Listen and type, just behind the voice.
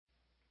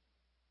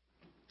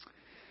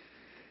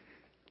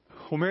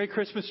Well, Merry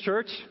Christmas,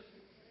 church.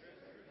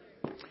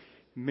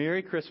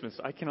 Merry Christmas.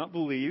 I cannot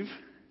believe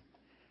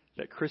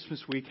that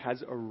Christmas week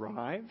has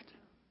arrived.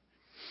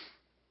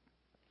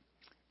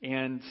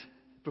 And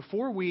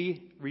before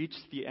we reach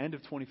the end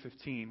of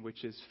 2015,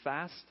 which is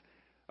fast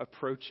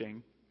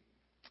approaching,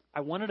 I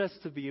wanted us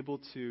to be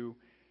able to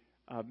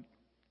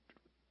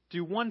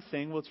do one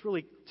thing. Well, it's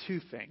really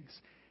two things.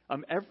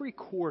 Every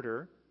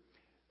quarter,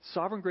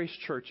 Sovereign Grace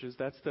Churches,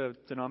 that's the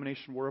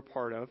denomination we're a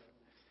part of,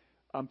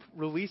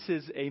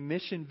 releases a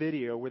mission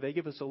video where they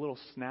give us a little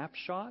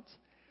snapshot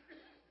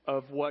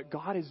of what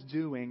God is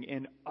doing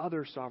in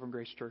other Sovereign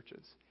Grace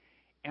churches.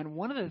 And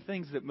one of the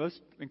things that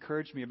most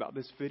encouraged me about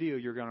this video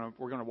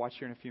we're going to watch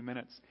here in a few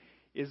minutes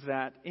is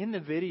that in the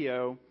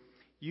video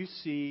you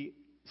see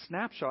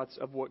snapshots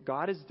of what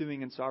God is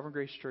doing in Sovereign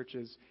Grace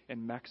churches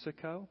in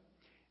Mexico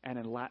and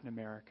in Latin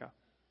America.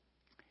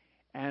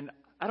 And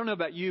I don't know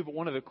about you, but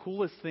one of the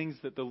coolest things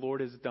that the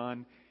Lord has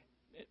done,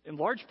 in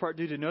large part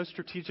due to no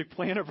strategic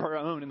plan of our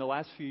own in the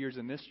last few years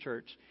in this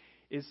church,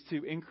 is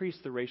to increase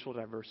the racial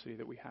diversity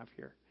that we have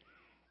here.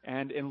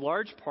 And in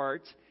large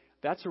part,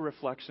 that's a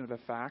reflection of the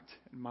fact,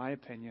 in my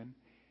opinion,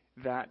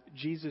 that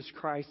Jesus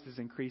Christ is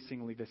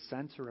increasingly the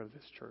center of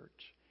this church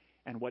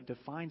and what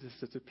defines us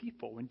as a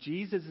people. When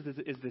Jesus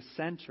is the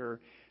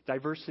center,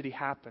 diversity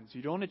happens.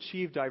 You don't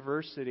achieve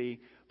diversity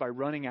by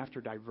running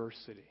after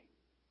diversity.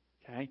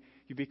 Okay?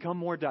 You become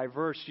more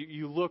diverse.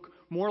 You look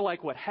more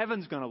like what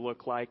heaven's going to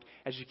look like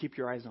as you keep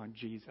your eyes on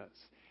Jesus.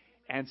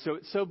 And so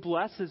it so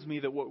blesses me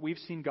that what we've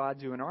seen God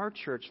do in our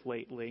church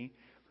lately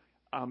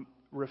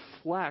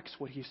reflects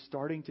what He's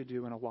starting to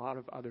do in a lot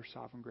of other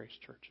Sovereign Grace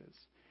churches.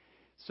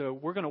 So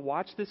we're going to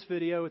watch this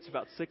video. It's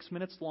about 6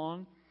 minutes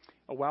long.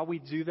 While we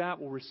do that,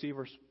 we'll receive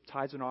our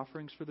tithes and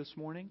offerings for this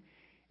morning.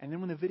 And then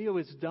when the video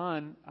is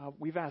done,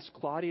 we've asked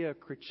Claudia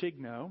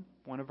Cricigno,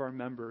 one of our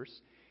members,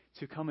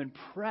 to come and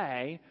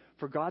pray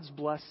for God's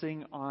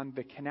blessing on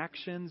the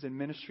connections and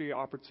ministry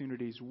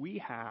opportunities we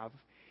have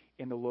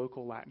in the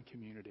local Latin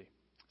community.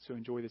 So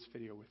enjoy this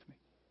video with me.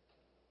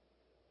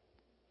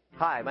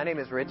 Hi, my name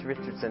is Rich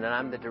Richardson, and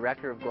I'm the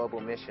Director of Global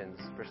Missions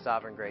for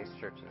Sovereign Grace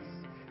Churches.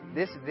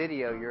 This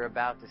video you're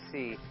about to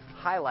see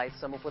highlights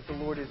some of what the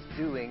Lord is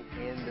doing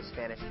in the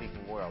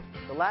Spanish-speaking world.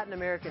 The Latin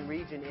American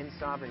region in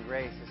Sovereign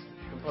Grace is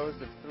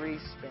composed of 3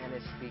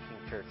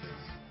 Spanish-speaking churches.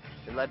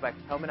 They're led by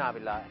Helman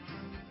Avila,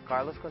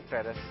 Carlos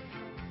Contreras,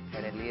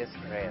 and Elias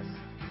Reyes.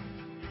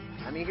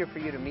 I'm eager for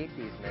you to meet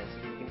these men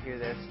so you can hear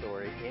their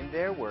story in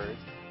their words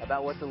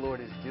about what the Lord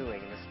is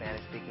doing in the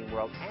Spanish-speaking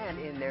world and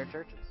in their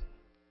churches.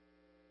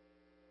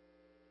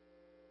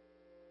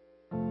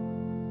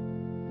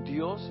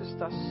 Dios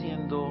está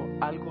haciendo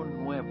algo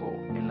nuevo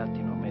en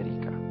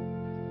Latinoamérica.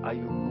 Hay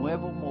un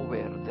nuevo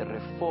mover de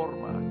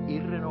reforma y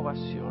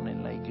renovación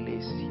en la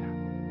iglesia.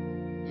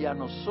 Y a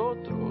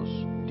nosotros,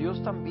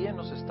 Dios también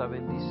nos está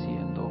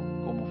bendiciendo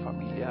como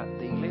familia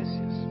de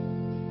iglesias.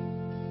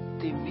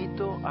 Te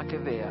invito a que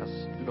veas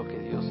lo que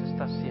Dios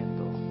está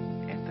haciendo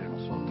entre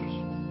nosotros.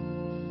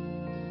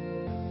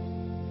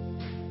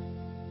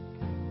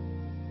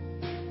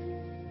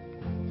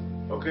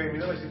 Ok, en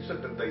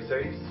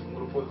 1976, un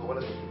grupo de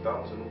jóvenes nos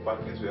juntamos en un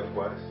parque en Ciudad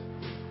Juárez,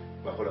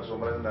 bajo la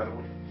sombra de un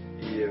árbol,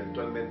 y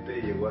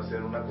eventualmente llegó a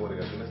ser una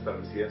congregación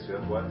establecida en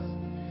Ciudad Juárez.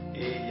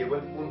 Y llegó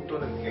el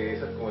punto en el que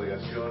esa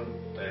congregación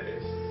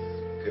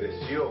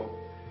creció,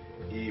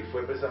 y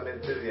fue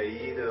precisamente de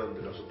ahí de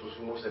donde nosotros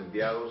fuimos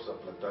enviados a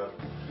plantar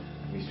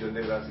Misión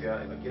de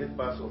Gracia aquí en El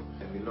Paso.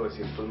 En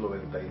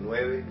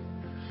 1999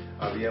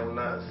 había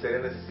una seria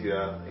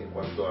necesidad en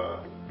cuanto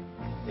a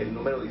el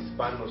número de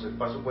hispanos. El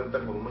Paso cuenta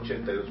con un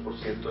 82%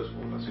 de su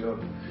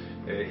población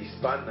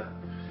hispana,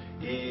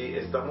 y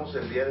estamos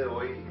el día de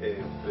hoy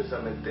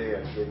precisamente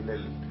aquí en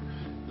el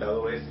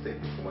lado oeste,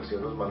 como el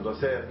Señor nos mandó a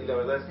hacer, y la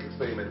verdad es que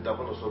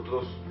experimentamos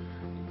nosotros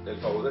el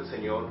favor del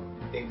Señor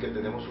en que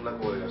tenemos una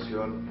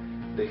congregación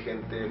de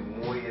gente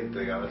muy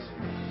entregada al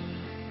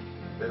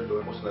Señor. Lo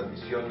vemos en las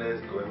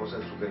misiones, lo vemos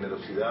en su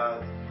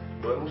generosidad,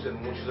 lo vemos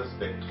en muchos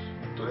aspectos.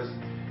 Entonces,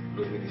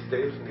 los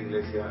ministerios en la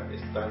iglesia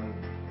están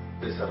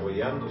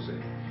desarrollándose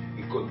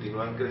y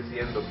continúan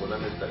creciendo con la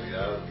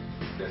mentalidad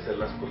de hacer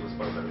las cosas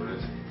para la gloria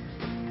del Señor.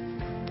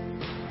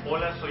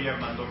 Hola, soy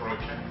Armando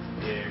Rocha.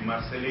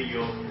 Marcela y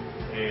yo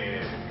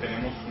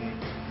tenemos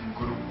un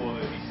grupo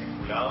de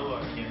discipulado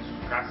aquí en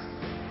su casa.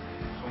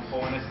 Son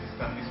jóvenes que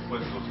están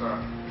dispuestos a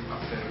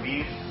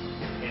servir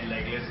en la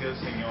iglesia del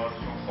Señor.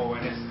 Son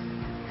jóvenes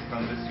que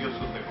están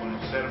deseosos de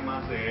conocer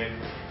más de Él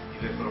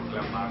y de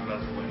proclamar las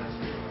buenas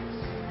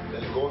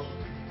nuevas. El gozo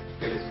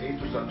que el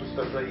Espíritu Santo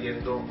está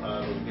trayendo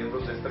a los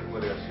miembros de esta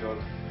congregación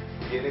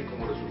tiene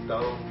como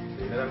resultado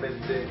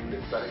primeramente de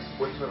estar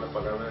expuestos a la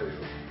palabra de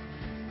Dios,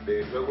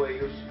 de luego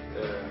ellos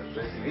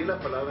recibir la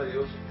palabra de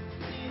Dios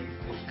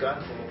y buscar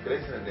cómo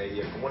crecen en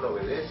ella, cómo la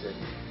obedecen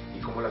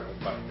y cómo la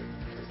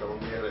comparten. Estamos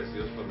muy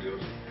agradecidos con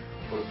Dios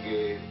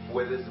porque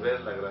puedes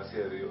ver la gracia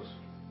de Dios.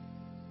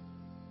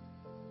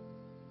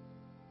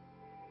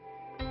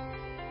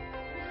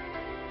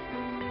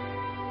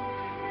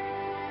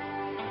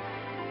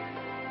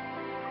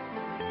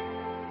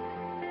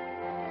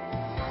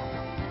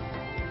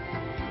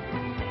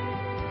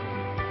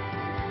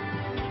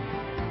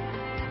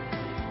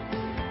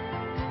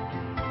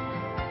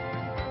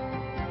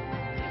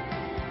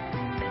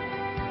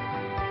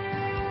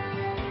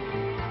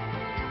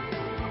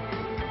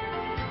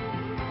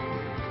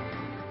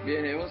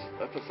 Bien, hemos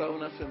pasado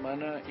una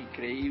semana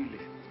increíble.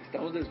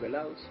 Estamos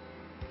desvelados,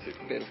 sí,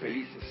 pero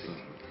felices.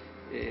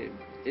 Sí.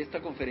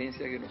 Esta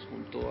conferencia que nos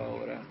juntó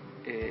ahora,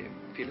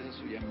 fieles a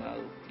su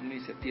llamado, una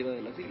iniciativa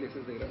de las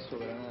iglesias de Gracia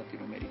Soberana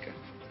Latinoamérica,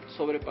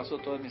 sobrepasó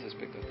todas mis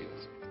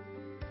expectativas.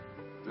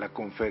 La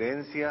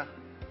conferencia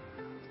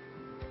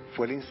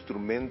fue el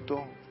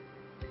instrumento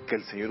que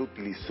el Señor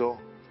utilizó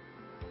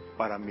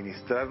para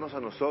ministrarnos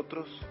a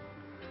nosotros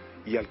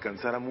y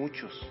alcanzar a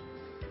muchos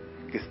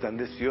que están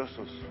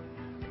deseosos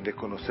de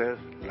conocer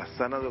la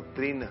sana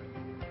doctrina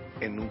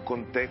en un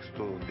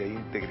contexto donde hay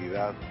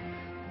integridad,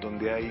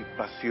 donde hay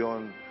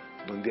pasión,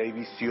 donde hay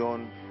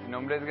visión. Mi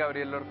nombre es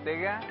Gabriel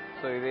Ortega,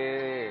 soy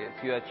de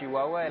Ciudad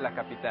Chihuahua, de la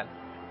capital.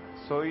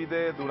 Soy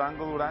de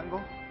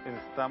Durango,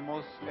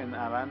 estamos en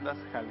Arandas,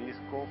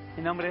 Jalisco.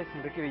 Mi nombre es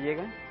Enrique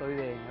Villegas, soy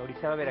de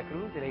Orizaba,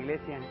 Veracruz, de la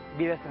iglesia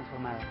Vidas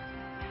Transformadas.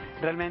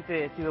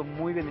 Realmente he sido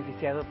muy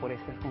beneficiado por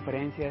estas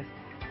conferencias.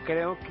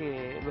 Creo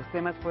que los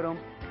temas fueron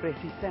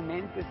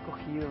precisamente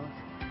escogidos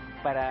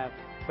para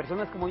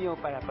personas como yo,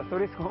 para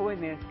pastores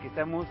jóvenes que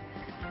estamos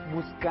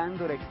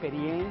buscando la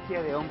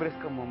experiencia de hombres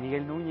como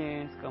Miguel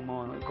Núñez,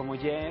 como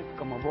Jeff,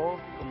 como Bob,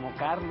 como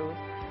Carlos.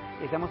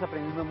 Estamos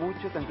aprendiendo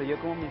mucho, tanto yo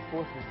como mi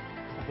esposa,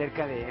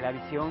 acerca de la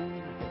visión,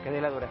 acerca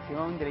de la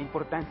adoración, de la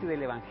importancia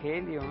del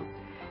Evangelio,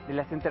 de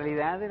la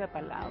centralidad de la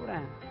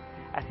palabra.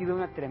 Ha sido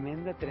una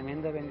tremenda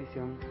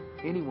bendición.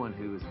 Anyone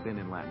who has been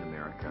in Latin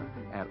America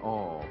at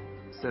all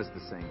says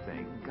the same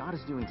thing. God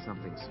is doing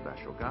something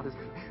special.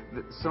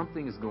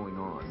 Something is going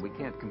on. We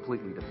can't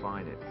completely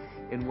define it.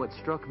 And what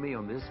struck me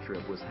on this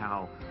trip was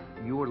how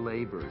your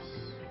labors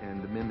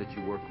and the men that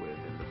you work with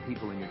and the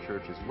people in your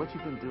churches, what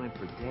you've been doing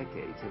for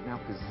decades, have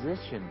now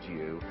positioned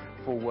you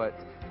for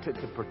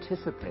to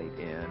participate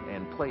in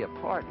and play a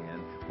part in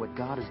what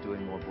God is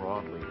doing more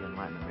broadly in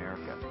Latin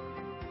America.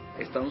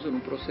 Estamos en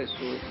un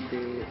proceso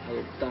de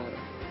adoptar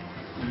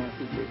más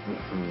iglesias,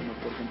 como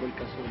por ejemplo el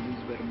caso de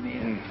Luis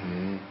Bermea,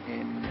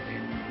 en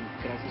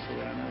Gracia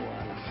Soberana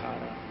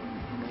Guadalajara,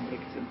 un hombre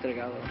que se ha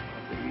entregado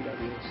a servir a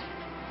Dios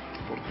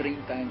por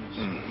 30 años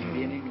y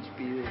viene y nos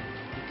pide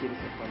que quiere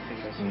ser parte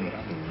de Gracia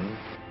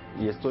Soberana.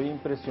 Y estoy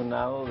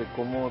impresionado de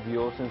cómo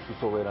Dios en su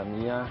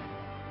soberanía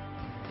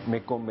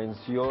me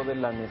convenció de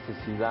la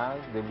necesidad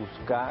de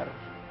buscar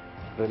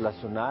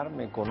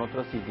relacionarme con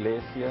otras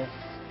iglesias.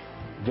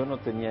 Yo no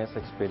tenía esa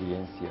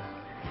experiencia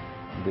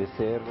de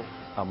ser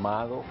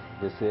amado,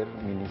 de ser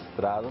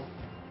ministrado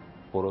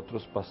por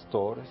otros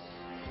pastores,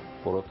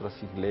 por otras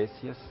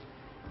iglesias,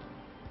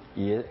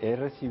 y he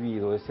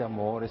recibido ese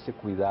amor, ese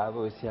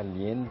cuidado, ese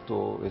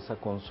aliento, esa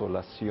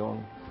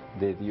consolación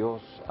de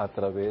Dios a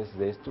través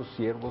de estos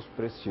siervos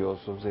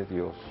preciosos de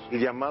Dios.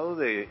 El llamado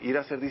de ir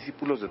a ser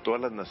discípulos de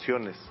todas las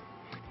naciones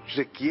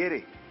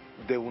requiere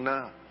de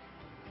una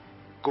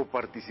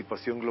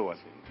coparticipación global,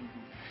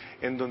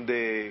 en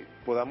donde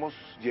podamos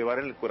llevar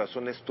en el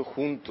corazón esto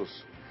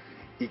juntos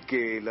y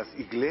que las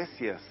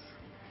iglesias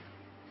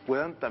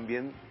puedan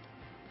también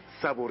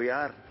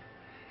saborear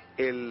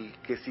el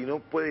que si no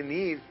pueden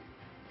ir,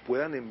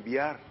 puedan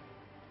enviar.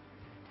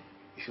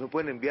 Y si no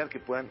pueden enviar, que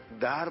puedan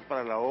dar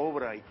para la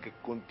obra y que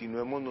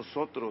continuemos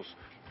nosotros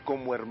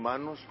como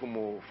hermanos,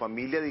 como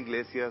familia de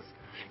iglesias,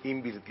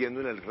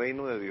 invirtiendo en el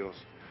reino de Dios,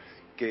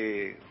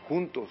 que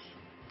juntos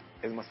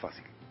es más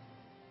fácil.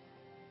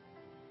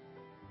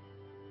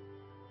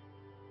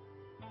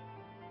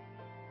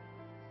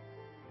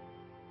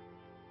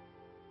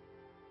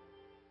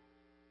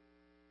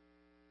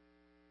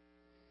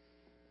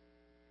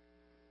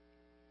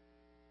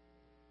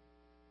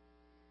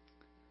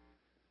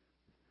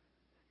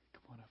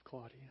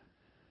 Claudia.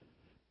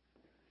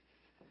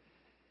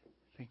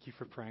 Thank you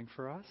for praying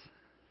for us.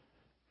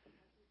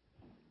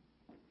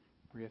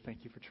 Maria,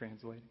 thank you for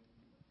translating.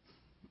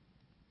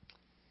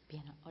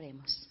 Bien,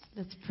 oremos.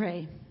 Let's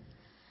pray.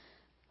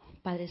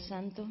 Padre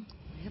Santo,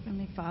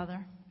 Heavenly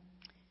Father,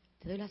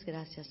 te doy las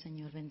gracias,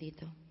 Señor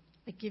bendito,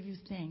 I give you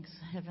thanks,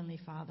 Heavenly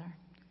Father,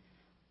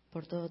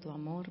 por todo tu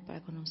amor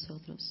para con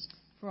nosotros.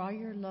 for all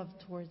your love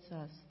towards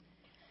us,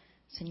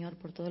 Señor,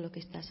 por todo lo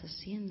que estás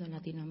haciendo en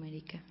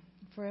Latinoamérica.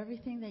 for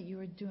everything that you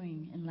are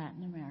doing in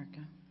Latin America.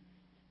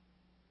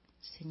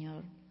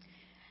 Señor,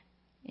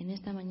 en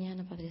esta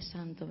mañana, Padre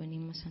Santo,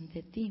 venimos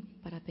ante ti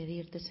para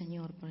pedirte,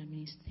 Señor, por el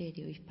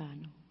ministerio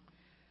hispano.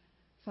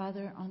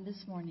 Father, on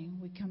this morning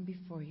we come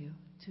before you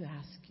to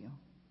ask you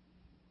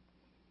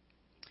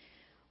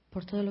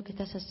Por todo lo que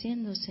estás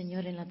haciendo,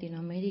 Señor, en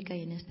Latinoamérica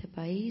y en este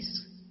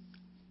país.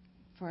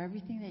 for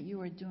everything that you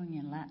are doing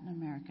in Latin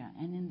America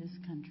and in this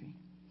country.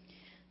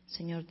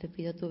 Señor, te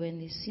pido tu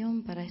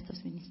bendición para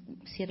estos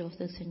siervos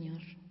del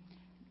Señor.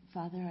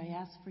 Father, I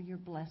ask for your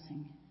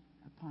blessing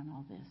upon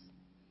all this.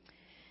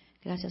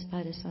 Gracias,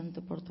 Padre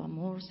Santo, por tu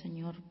amor,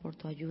 Señor, por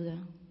tu ayuda.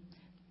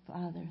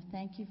 Father,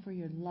 thank you for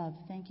your love.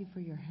 Thank you for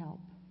your help.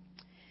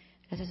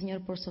 Gracias,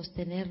 Señor, por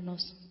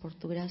sostenernos, por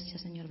tu gracia,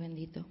 Señor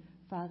bendito.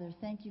 Father,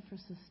 thank you for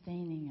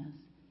sustaining us.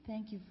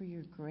 Thank you for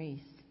your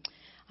grace.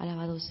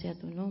 Alabado sea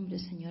tu nombre,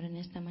 Señor, en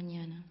esta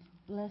mañana.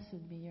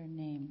 Blessed be your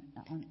name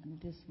on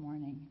this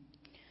morning.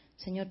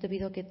 Señor, te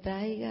pido que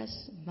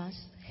traigas más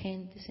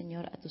gente,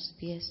 Señor, a tus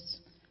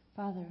pies.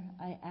 Father,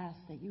 I ask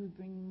that you would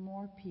bring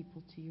more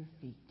people to your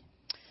feet.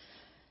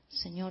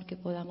 Señor, que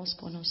podamos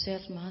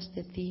conocer más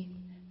de ti,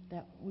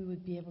 That we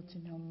would be able to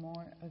know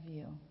more of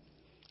you.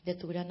 de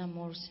tu gran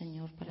amor,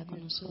 Señor, para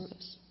con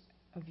nosotros.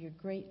 Of your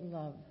great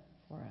love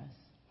for us.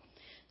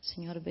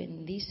 Señor,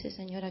 bendice,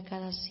 Señor, a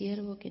cada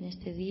siervo que en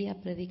este día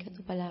predica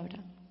tu palabra.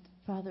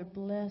 Father,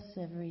 bless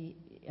every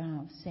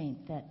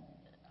saint that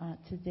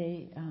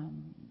today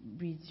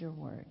reads your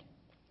word.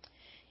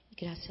 Y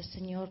gracias,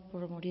 Señor,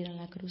 por morir en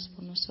la cruz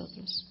por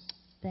nosotros.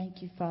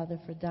 Thank you, Father,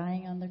 for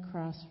dying on the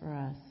cross for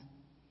us.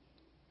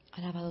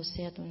 Alabado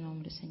sea tu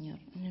nombre, Señor,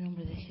 en el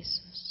nombre de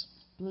Jesús.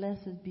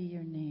 Blessed be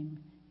your name,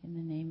 in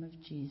the name of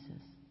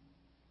Jesus.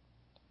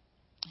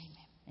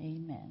 Amen.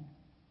 Amen.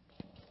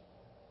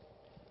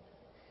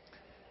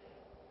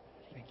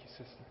 Thank you,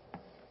 sister.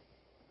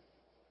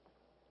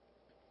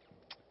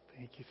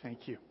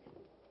 Thank you.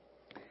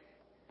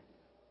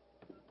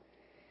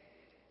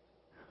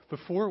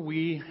 Before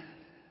we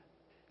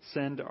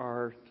send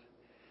our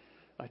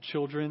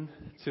children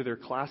to their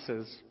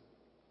classes,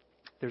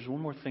 there's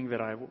one more thing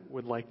that I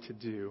would like to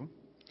do,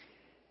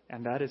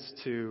 and that is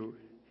to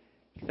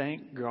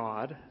thank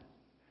God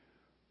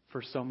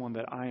for someone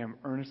that I am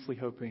earnestly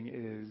hoping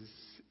is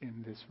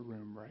in this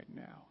room right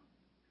now.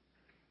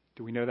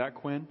 Do we know that,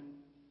 Quinn?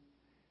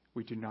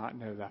 We do not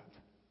know that.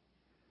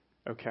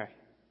 Okay.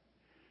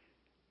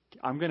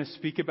 I'm going to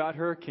speak about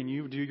her. Can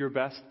you do your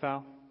best,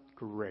 Val?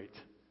 Great.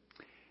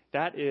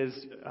 That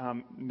is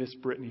Miss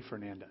Brittany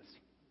Fernandez.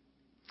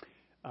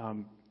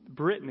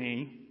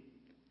 Brittany,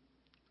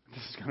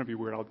 this is going to be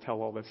weird. I'll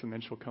tell all this and then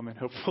she'll come in,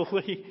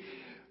 hopefully.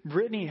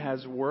 Brittany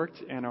has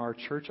worked in our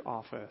church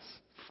office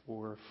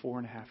for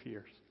 4.5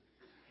 years.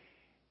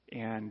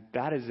 And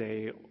that is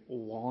a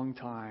long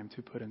time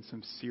to put in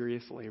some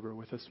serious labor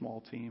with a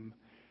small team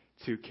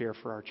to care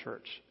for our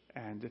church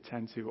and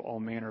attend to all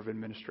manner of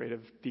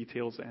administrative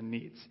details and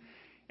needs.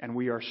 And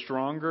we are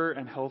stronger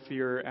and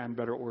healthier and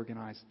better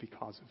organized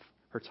because of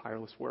her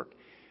tireless work.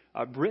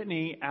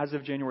 Brittany, as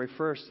of January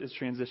 1st, is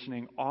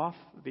transitioning off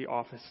the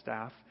office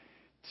staff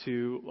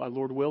to,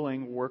 Lord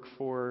willing, work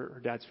for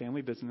her dad's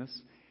family business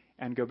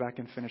and go back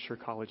and finish her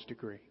college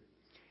degree.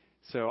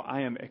 So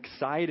I am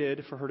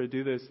excited for her to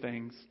do those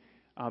things,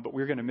 but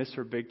we're going to miss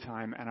her big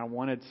time. And I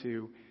wanted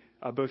to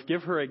both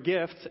give her a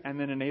gift and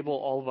then enable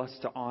all of us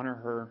to honor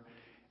her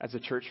as a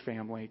church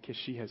family, because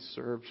she has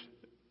served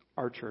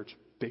our church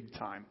big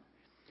time.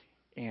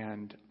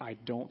 And I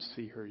don't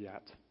see her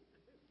yet.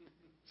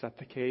 Is that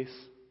the case?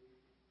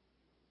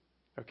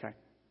 Okay.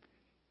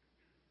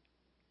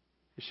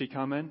 Is she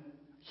coming?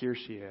 Here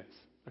she is.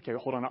 Okay,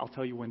 hold on. I'll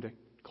tell you when to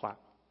clap.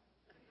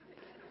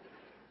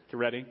 You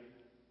ready?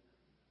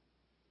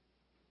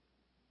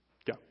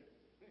 Go.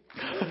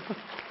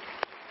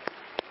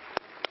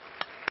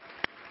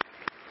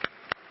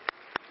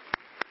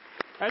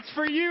 That's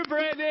for you,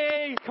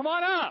 Brittany. Come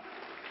on up.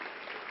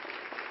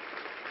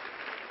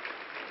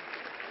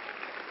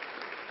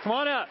 Come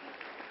on up.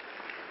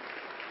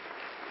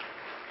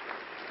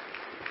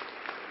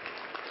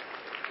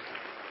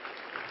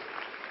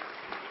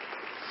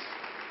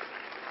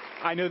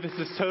 I know this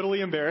is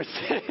totally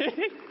embarrassing.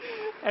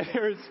 And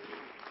there's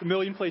a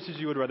million places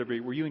you would rather be.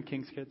 Were you in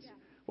King's Kids? Yeah.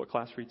 What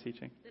class were you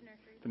teaching?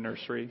 The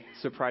nursery.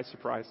 Surprise,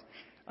 surprise.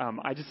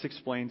 I just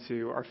explained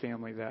to our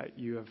family that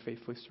you have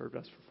faithfully served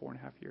us for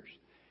 4.5 years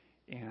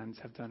and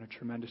have done a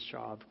tremendous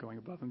job going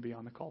above and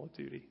beyond the call of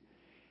duty.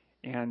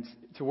 And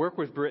to work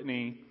with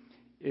Brittany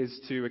is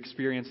to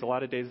experience a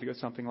lot of days that go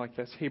something like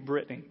this. Hey,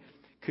 Brittany,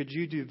 could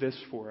you do this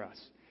for us?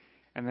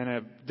 And then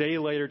a day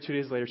later, 2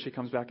 days later, she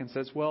comes back and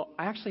says, well,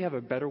 I actually have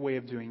a better way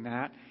of doing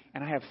that,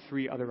 and I have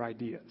 3 other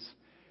ideas.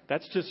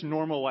 That's just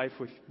normal life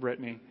with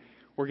Brittany.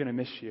 We're going to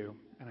miss you,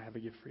 and I have a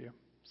gift for you.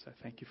 So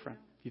thank you, friend.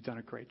 You've done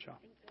a great job.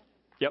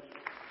 Yep.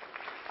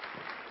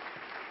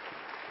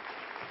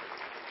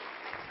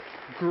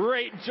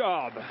 Great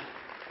job.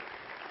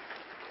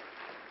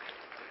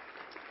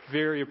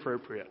 Very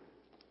appropriate.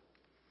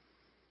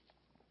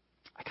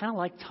 I kind of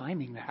like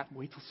timing that.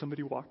 Wait till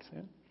somebody walks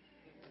in.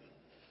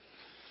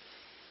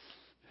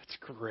 That's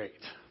great.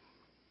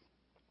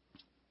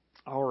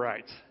 All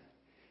right.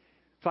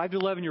 5 to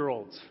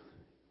 11-year-olds,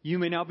 you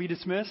may now be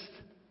dismissed.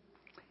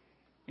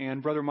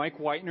 And Brother Mike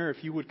Whitener,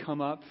 if you would come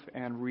up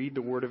and read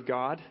the Word of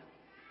God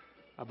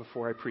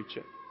before I preach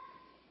it.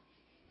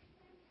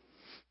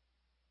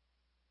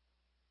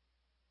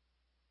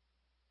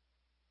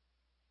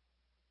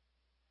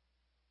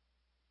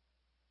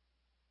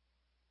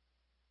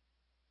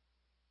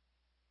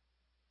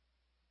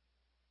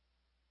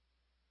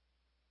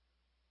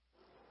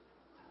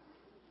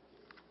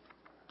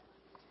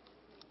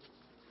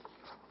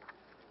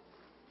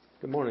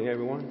 Good morning,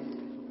 everyone.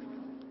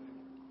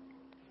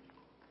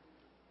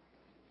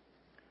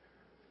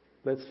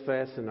 Let's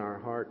fasten our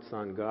hearts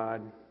on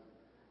God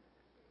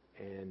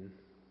and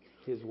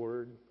His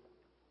Word.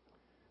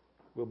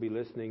 We'll be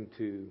listening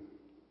to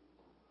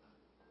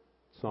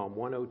Psalm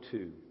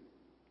 102.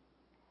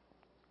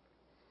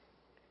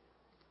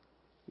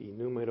 y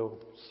número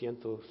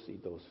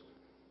 102.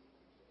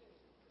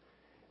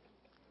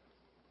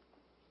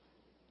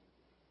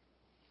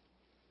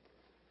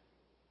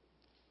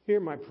 Hear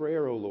my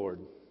prayer, O Lord.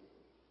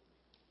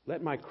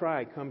 Let my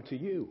cry come to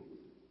you.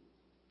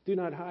 Do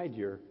not hide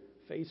your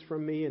face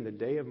from me in the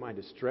day of my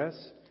distress.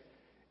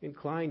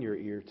 Incline your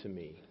ear to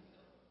me.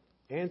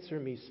 Answer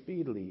me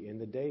speedily in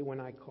the day when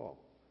I call.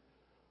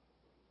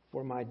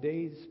 For my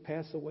days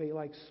pass away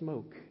like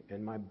smoke,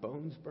 and my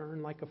bones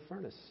burn like a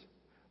furnace.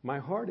 My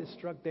heart is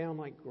struck down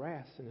like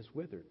grass and is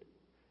withered.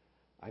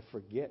 I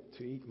forget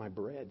to eat my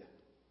bread.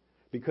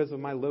 Because of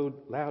my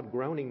loud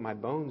groaning, my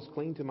bones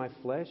cling to my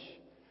flesh.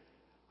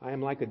 I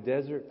am like a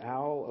desert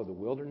owl of the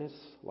wilderness,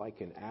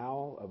 like an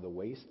owl of the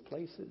waste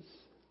places.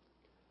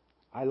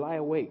 I lie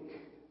awake.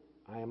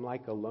 I am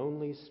like a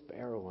lonely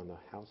sparrow on the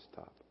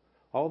housetop.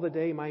 All the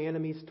day my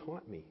enemies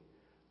taunt me.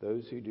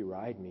 Those who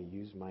deride me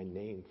use my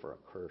name for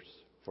a curse.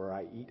 For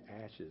I eat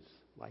ashes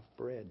like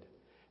bread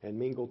and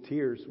mingle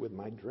tears with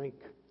my drink.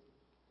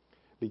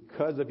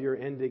 Because of your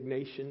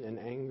indignation and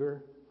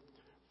anger,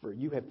 for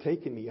you have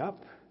taken me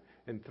up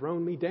and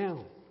thrown me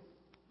down.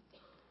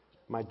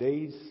 My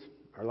days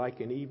are like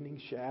an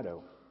evening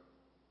shadow.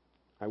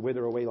 I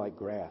wither away like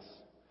grass.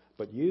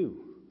 But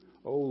you,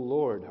 O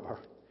Lord, are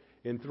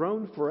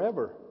enthroned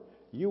forever.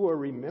 You are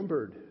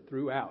remembered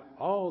throughout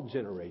all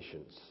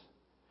generations.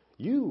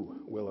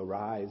 You will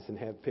arise and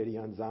have pity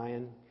on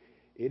Zion.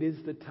 It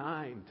is the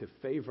time to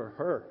favor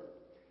her.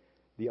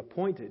 The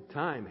appointed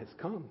time has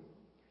come.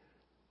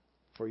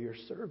 For your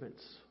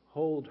servants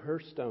hold her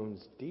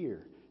stones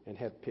dear and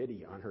have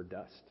pity on her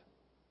dust.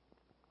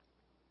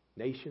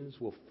 Nations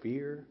will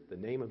fear the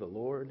name of the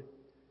Lord,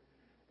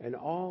 and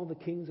all the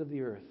kings of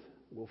the earth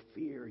will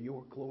fear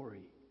your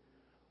glory.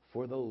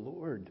 For the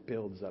Lord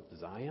builds up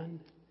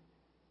Zion.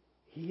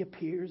 He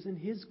appears in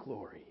his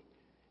glory.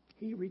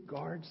 He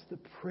regards the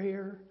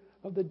prayer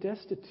of the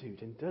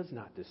destitute and does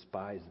not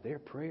despise their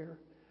prayer.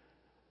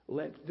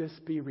 Let this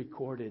be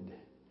recorded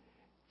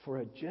for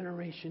a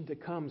generation to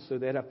come, so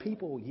that a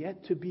people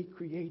yet to be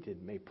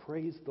created may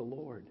praise the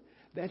Lord,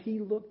 that he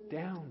looked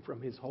down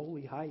from his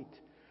holy height.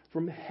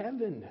 From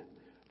heaven,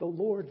 the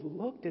Lord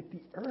looked at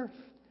the earth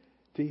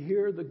to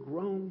hear the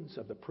groans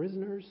of the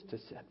prisoners, to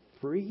set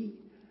free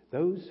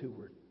those who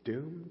were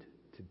doomed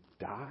to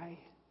die,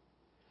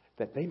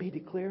 that they may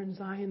declare in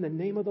Zion the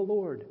name of the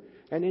Lord,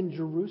 and in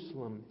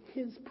Jerusalem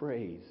his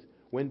praise,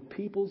 when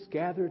peoples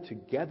gather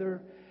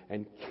together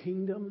and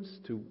kingdoms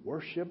to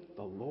worship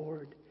the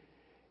Lord.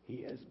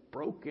 He has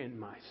broken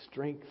my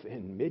strength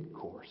in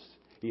mid-course.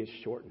 He has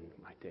shortened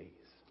my days.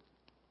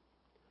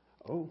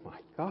 Oh my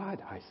God,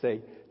 I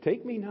say,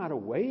 take me not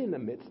away in the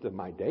midst of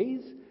my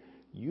days,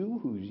 you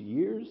whose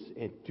years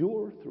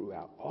endure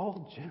throughout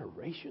all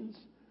generations.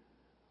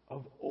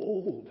 Of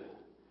old,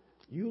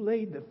 you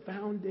laid the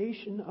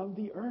foundation of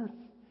the earth,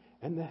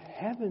 and the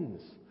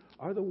heavens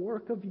are the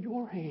work of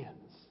your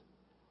hands.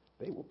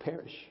 They will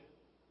perish,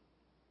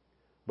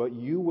 but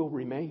you will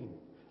remain.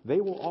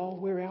 They will all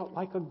wear out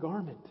like a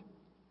garment.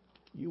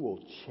 You will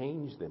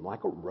change them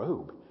like a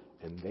robe,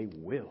 and they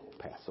will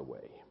pass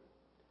away.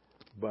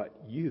 But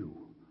you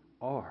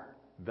are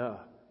the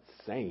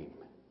same,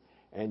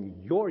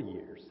 and your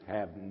years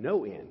have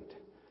no end.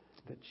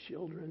 The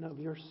children of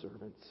your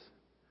servants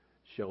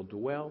shall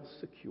dwell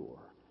secure.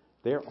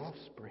 Their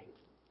offspring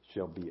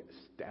shall be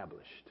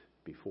established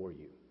before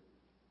you.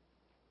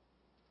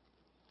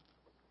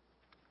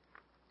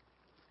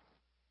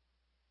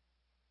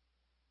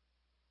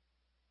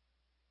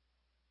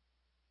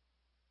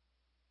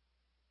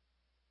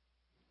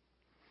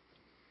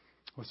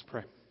 Let's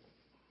pray.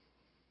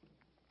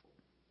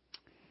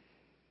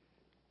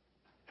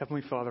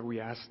 Heavenly Father, we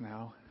ask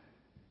now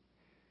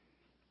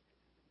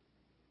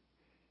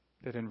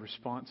that in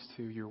response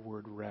to your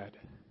word read,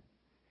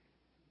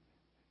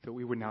 that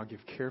we would now give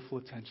careful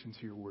attention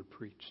to your word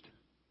preached.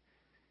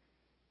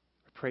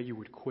 I pray you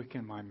would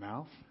quicken my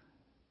mouth.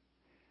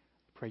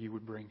 I pray you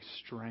would bring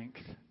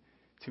strength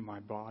to my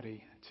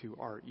body, to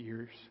our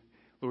ears.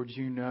 Lord,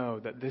 you know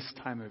that this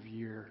time of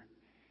year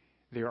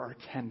there are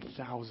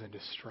 10,000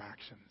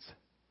 distractions,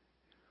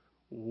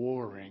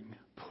 warring,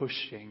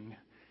 pushing,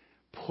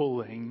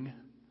 pulling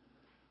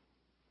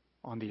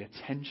on the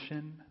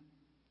attention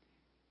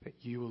that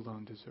you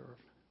alone deserve.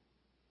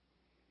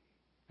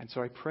 And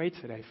so I pray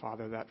today,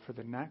 Father, that for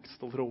the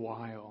next little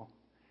while,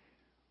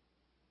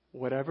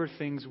 whatever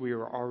things we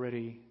are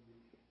already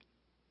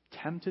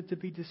tempted to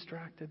be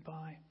distracted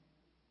by,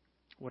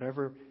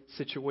 whatever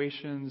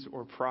situations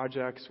or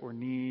projects or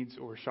needs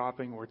or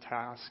shopping or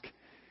task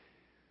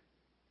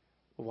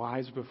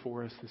lies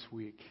before us this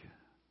week,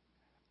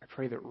 I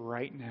pray that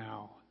right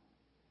now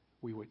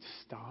we would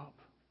stop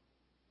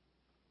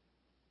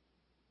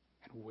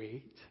and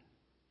wait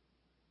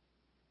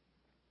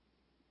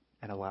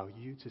and allow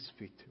you to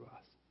speak to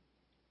us.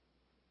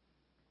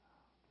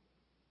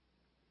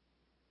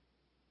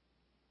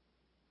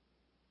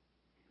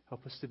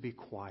 Help us to be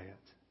quiet,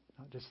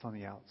 not just on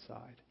the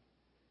outside,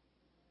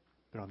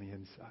 but on the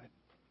inside.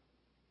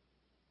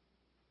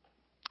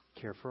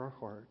 Care for our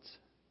hearts.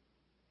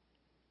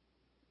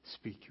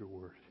 speak your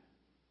word.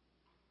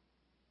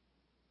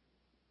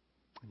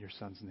 In your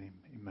Son's name,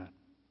 amen.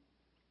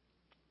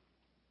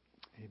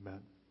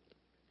 Amen.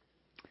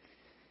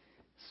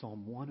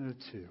 Psalm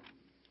 102.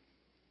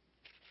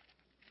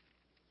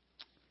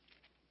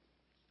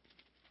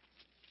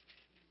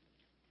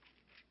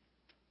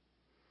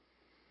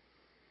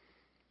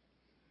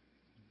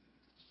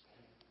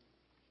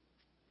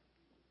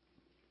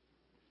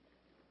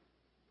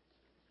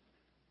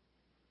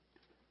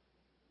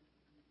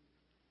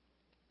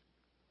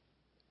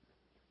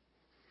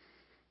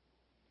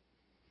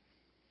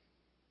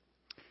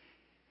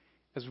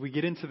 As we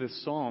get into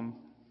this psalm,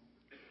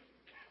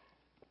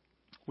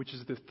 which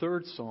is the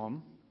third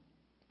psalm,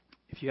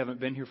 if you haven't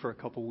been here for a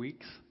couple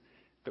weeks,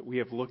 that we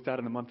have looked at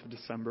in the month of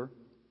December,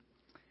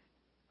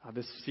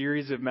 this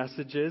series of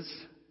messages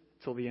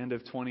till the end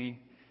of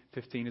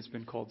 2015 has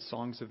been called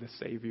Songs of the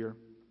Savior.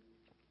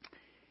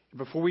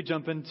 Before we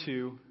jump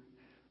into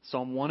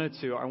Psalm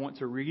 102, I want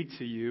to read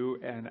to you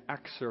an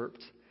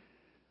excerpt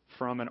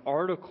from an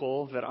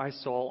article that I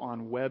saw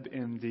on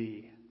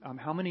WebMD.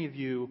 How many of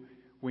you,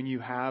 when you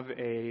have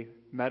a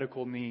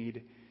medical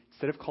need,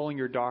 instead of calling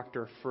your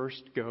doctor,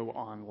 first go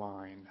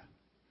online?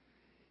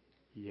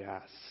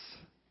 Yes.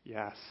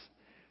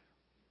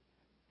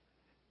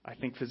 I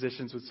think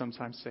physicians would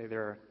sometimes say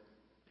that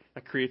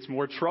creates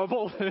more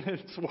trouble than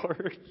it's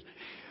worth.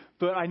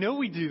 But I know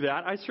we do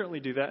that. I certainly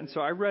do that. And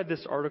so I read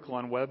this article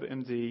on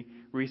WebMD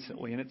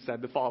recently, and it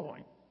said the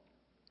following.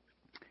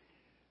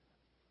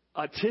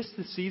 'Tis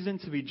the season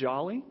to be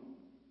jolly?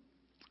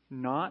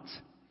 Not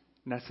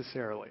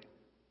necessarily.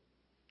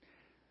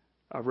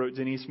 Wrote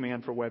Denise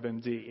Mann for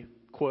WebMD.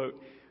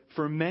 Quote,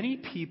 for many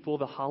people,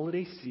 the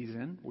holiday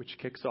season, which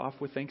kicks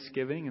off with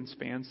Thanksgiving and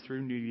spans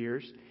through New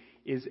Year's,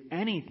 is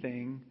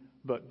anything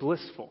but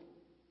blissful.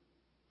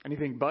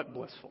 Anything but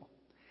blissful.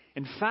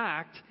 In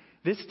fact,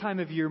 this time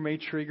of year may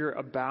trigger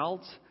a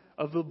bout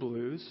of the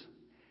blues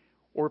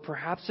or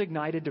perhaps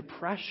ignite a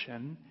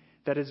depression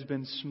that has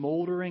been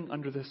smoldering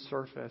under the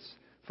surface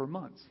for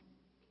months.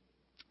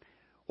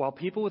 While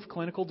people with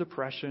clinical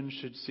depression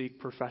should seek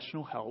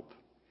professional help,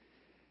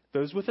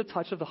 those with a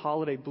touch of the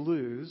holiday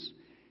blues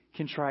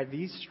can try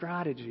these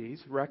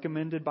strategies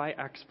recommended by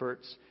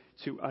experts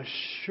to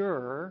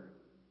assure,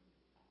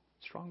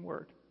 strong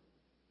word,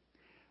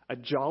 a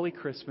jolly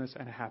Christmas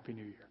and a happy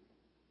New Year.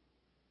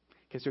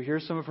 Okay, so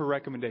here's some of her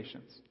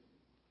recommendations.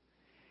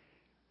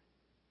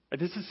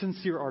 This is a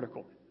sincere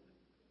article.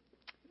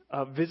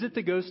 Visit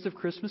the ghost of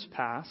Christmas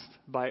past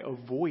by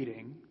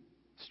avoiding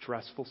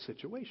stressful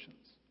situations.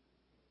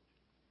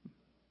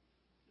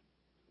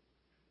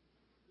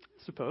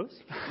 Suppose.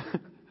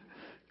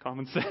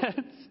 Common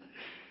sense.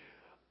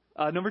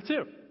 Number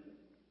 2,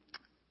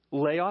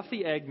 lay off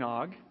the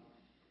eggnog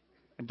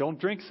and don't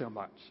drink so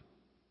much.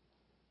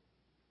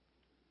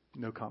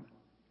 No comment.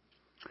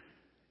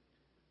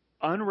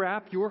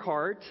 Unwrap your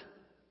heart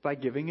by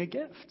giving a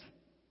gift.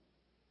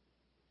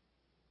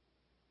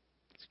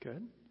 That's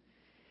good.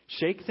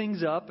 Shake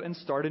things up and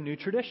start a new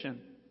tradition.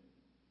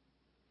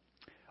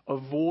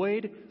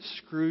 Avoid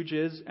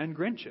Scrooges and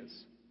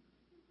Grinches.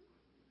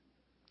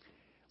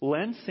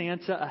 Lend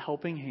Santa a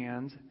helping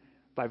hand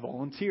by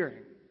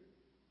volunteering.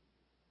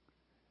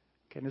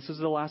 Okay, and this is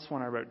the last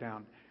one I wrote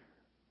down.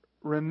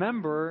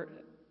 Remember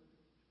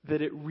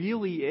that it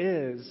really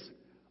is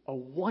a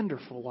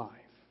wonderful life.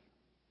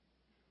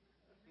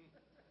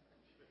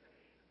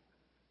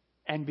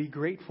 And be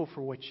grateful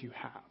for what you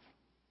have.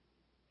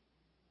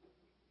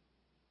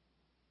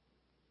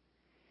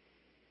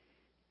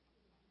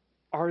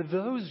 Are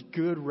those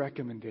good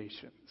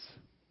recommendations?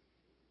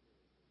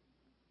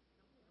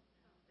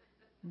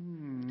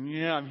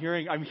 Yeah, I'm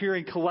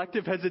hearing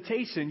collective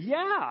hesitation.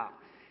 Yeah.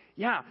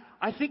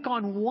 I think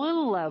on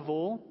one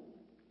level,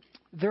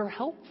 they're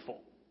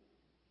helpful.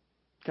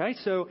 Okay,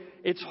 so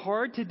it's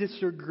hard to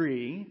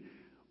disagree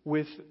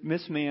with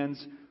Miss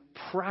Mann's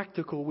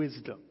practical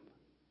wisdom.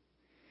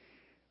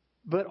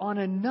 But on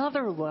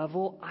another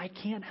level, I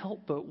can't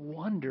help but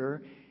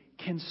wonder,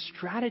 can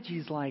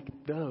strategies like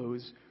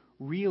those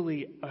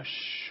really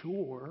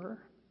assure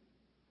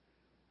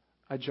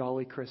a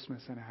jolly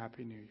Christmas and a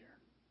happy New Year?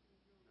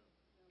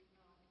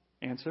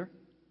 Answer?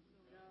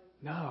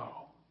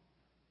 No.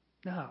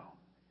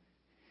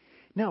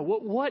 Now,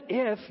 what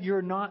if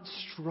you're not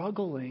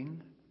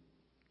struggling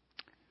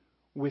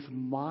with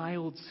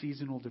mild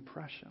seasonal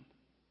depression?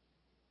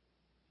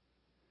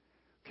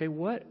 Okay,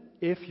 what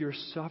if your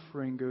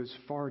suffering goes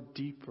far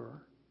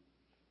deeper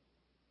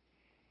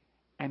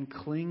and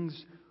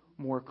clings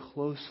more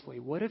closely?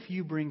 What if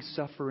you bring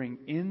suffering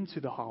into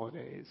the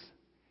holidays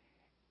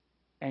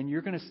and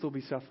you're going to still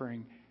be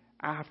suffering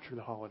after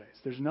the holidays?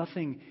 There's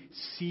nothing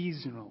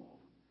seasonal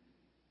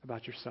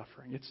about your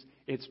suffering.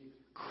 It's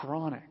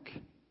chronic.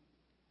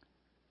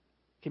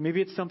 Okay,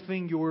 maybe it's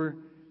something you're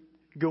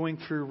going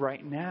through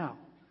right now.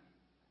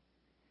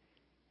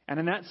 And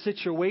in that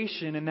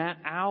situation, in that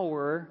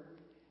hour,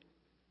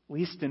 at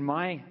least in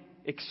my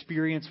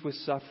experience with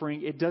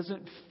suffering, it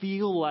doesn't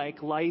feel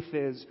like life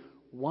is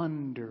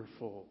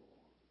wonderful.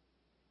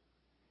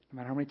 No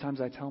matter how many times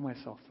I tell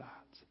myself that.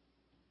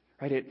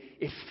 right?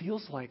 It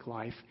feels like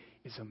life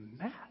is a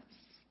mess.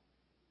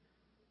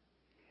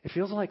 It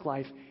feels like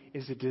life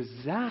is a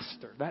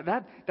disaster.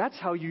 That's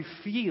how you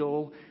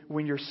feel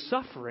when you're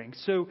suffering.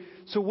 So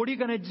what are you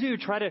going to do?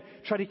 Try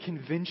to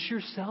convince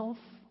yourself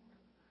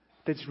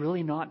that it's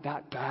really not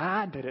that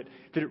bad, that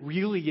it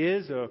really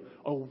is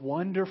a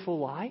wonderful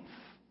life?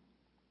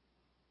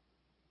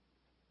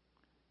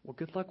 Well,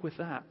 good luck with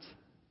that.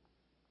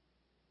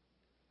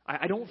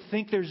 I don't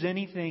think there's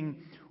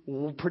anything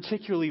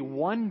particularly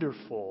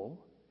wonderful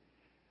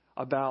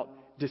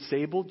about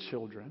disabled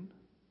children,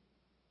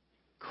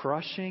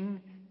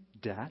 crushing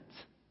debt,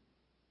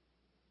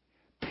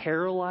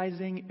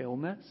 paralyzing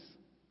illness,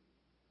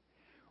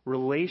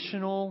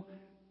 relational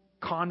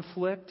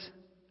conflict,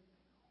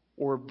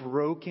 or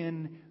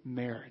broken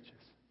marriages.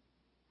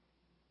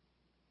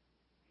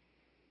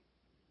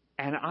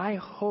 And I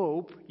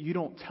hope you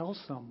don't tell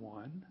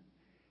someone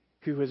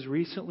who has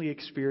recently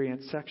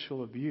experienced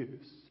sexual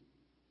abuse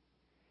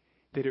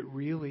that it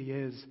really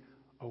is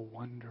a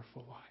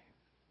wonderful life.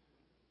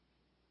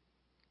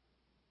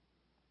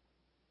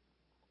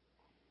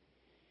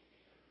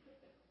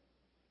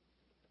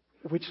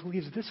 Which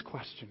leaves this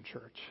question,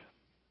 church.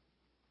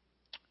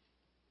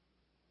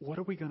 What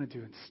are we going to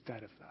do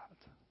instead of that?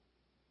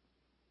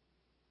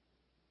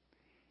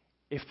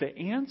 If the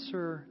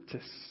answer to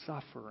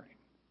suffering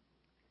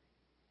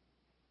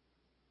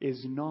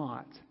is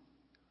not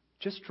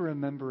just to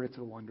remember it's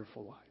a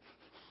wonderful life,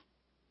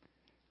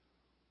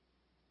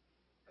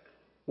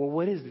 well,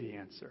 what is the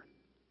answer?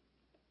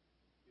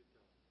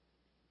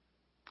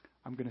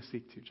 I'm going to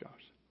seek to, Josh.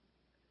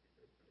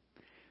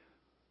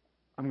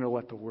 I'm going to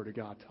let the Word of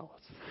God tell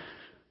us.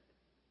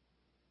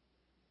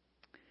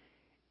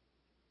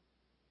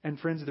 And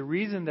friends, the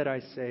reason that I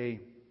say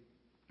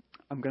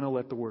I'm going to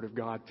let the Word of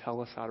God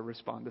tell us how to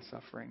respond to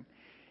suffering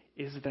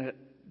is that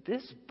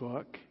this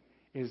book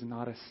is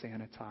not a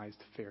sanitized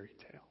fairy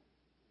tale.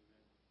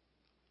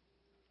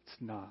 It's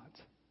not.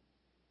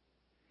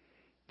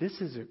 This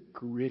is a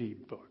gritty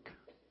book.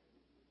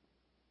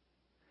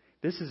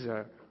 This is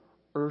a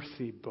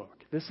earthy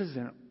book. This is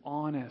an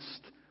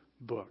honest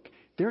book.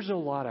 There's a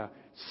lot of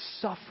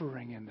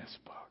suffering in this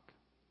book.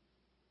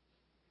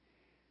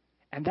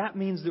 And that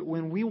means that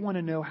when we want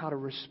to know how to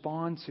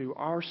respond to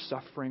our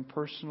suffering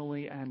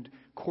personally and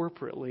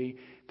corporately,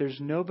 there's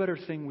no better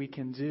thing we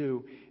can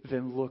do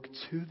than look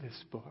to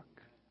this book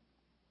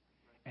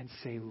and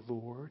say,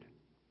 Lord,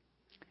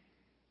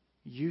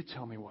 you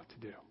tell me what to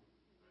do.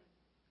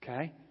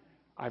 Okay?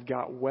 I've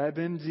got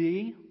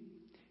WebMD.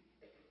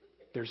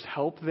 There's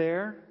help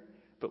there.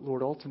 But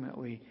Lord,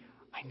 ultimately,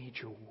 I need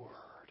your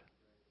word.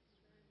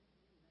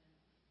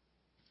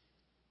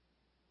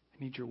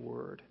 I need your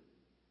word.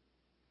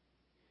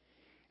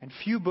 And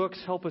few books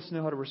help us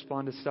know how to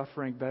respond to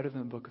suffering better than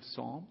the book of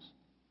Psalms,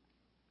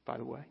 by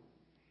the way.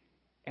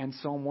 And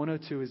Psalm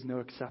 102 is no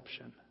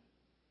exception.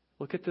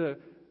 Look at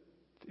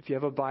if you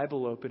have a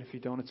Bible open, if you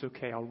don't, it's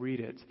okay, I'll read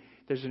it.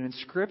 There's an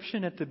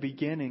inscription at the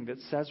beginning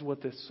that says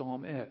what this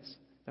psalm is.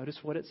 Notice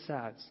what it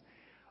says.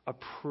 A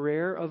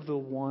prayer of the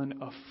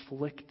one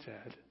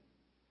afflicted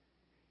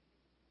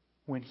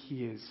when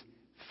he is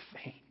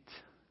faint.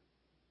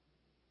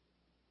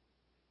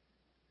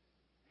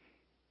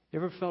 You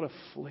ever felt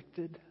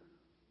afflicted?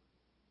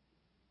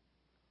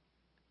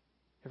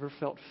 Ever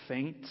felt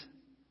faint?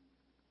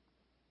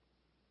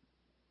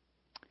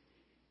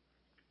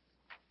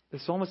 The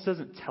psalmist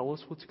doesn't tell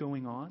us what's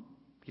going on.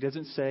 He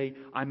doesn't say,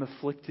 I'm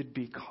afflicted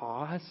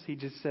because. He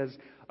just says,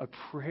 a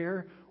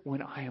prayer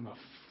when I am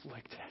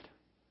afflicted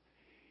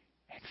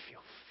and feel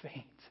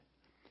faint.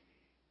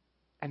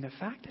 And the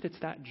fact that it's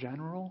that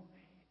general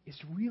is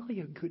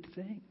really a good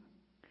thing.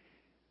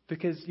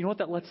 Because you know what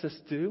that lets us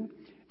do?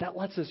 That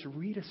lets us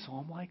read a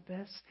psalm like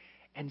this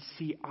and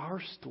see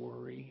our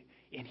story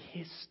in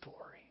his story.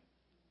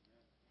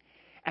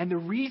 And the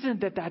reason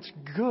that that's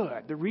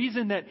good, the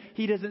reason that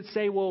he doesn't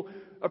say, well,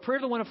 a prayer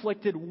to the one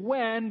afflicted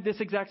when this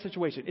exact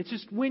situation. It's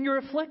just when you're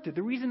afflicted.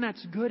 The reason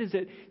that's good is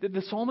that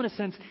the psalm, in a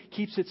sense,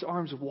 keeps its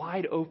arms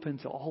wide open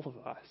to all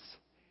of us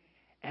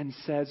and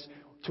says,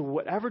 to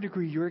whatever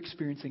degree you're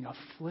experiencing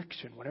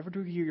affliction, whatever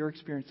degree you're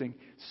experiencing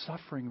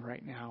suffering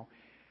right now,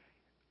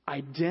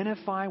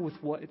 identify with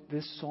what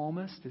this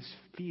psalmist is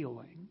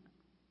feeling.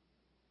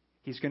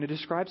 He's going to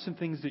describe some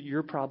things that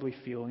you're probably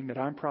feeling, that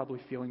I'm probably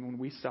feeling when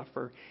we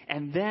suffer,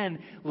 and then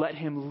let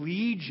him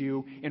lead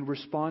you in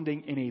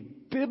responding in a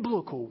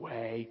biblical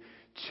way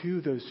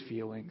to those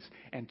feelings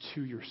and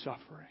to your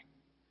suffering.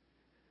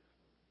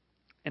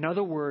 In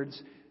other words,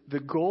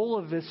 the goal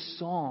of this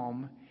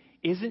psalm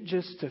isn't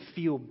just to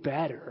feel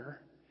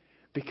better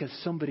because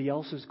somebody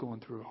else is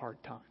going through a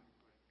hard time.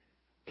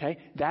 Okay?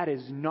 That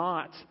is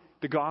not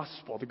the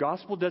gospel. The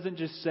gospel doesn't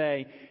just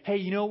say, hey,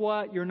 you know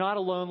what? You're not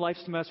alone.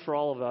 Life's a mess for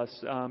all of us.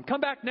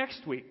 Come back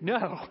next week.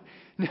 No.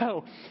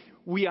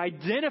 We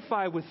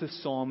identify with the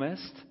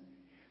psalmist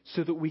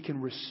so that we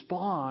can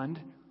respond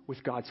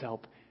with God's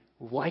help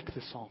like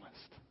the psalmist.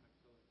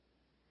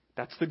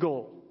 That's the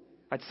goal.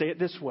 I'd say it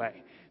this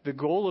way. The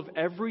goal of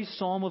every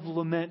psalm of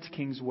lament,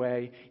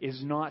 Kingsway,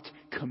 is not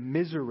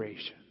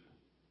commiseration.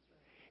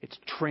 It's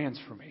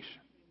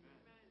transformation.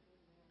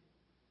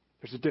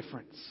 There's a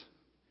difference.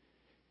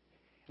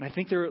 And I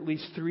think there are at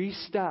least 3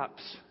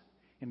 steps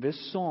in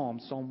this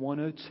psalm, Psalm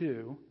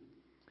 102,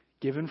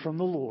 given from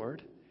the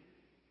Lord,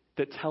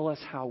 that tell us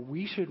how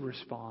we should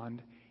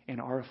respond in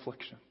our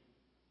affliction,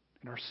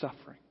 in our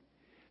suffering.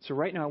 So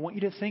right now, I want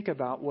you to think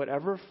about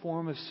whatever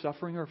form of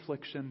suffering or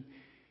affliction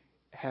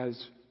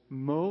has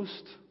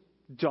most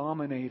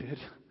dominated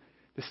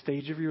the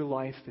stage of your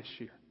life this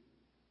year.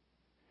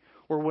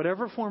 Or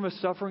whatever form of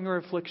suffering or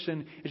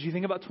affliction, as you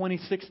think about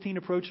 2016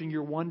 approaching,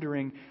 you're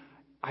wondering,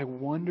 I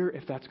wonder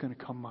if that's going to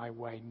come my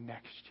way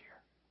next year.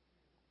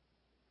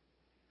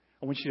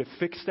 I want you to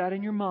fix that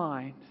in your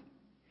mind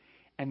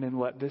and then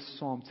let this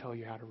psalm tell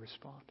you how to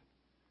respond.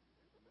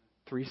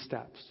 3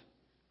 steps.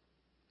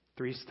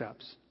 3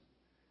 steps.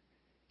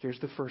 Here's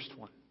the first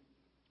one.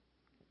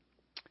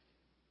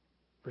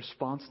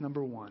 Response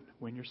number 1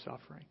 when you're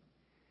suffering.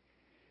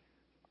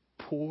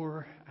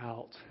 Pour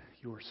out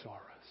your sorrows.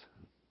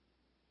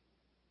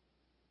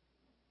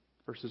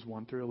 Verses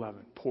 1 through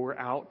 11. Pour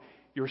out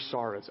your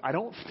sorrows. I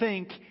don't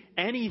think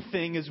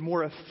anything is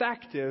more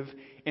effective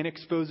in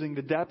exposing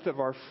the depth of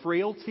our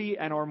frailty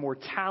and our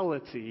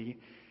mortality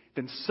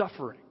than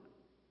suffering.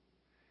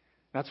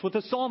 That's what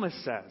the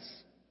psalmist says.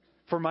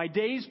 For my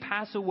days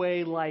pass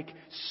away like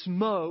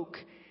smoke,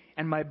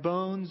 and my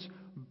bones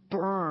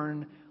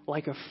burn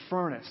like a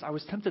furnace. I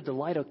was tempted to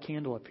light a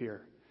candle up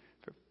here,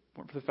 if it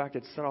weren't for the fact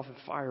it set off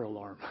a fire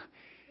alarm.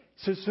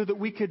 So that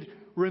we could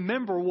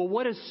remember, well,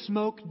 what does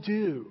smoke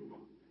do?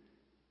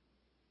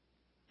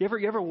 You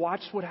ever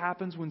watched what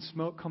happens when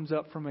smoke comes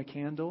up from a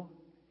candle?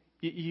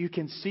 You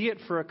can see it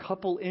for a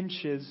couple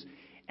inches,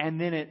 and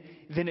then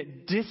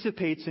it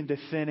dissipates into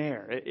thin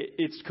air.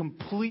 It's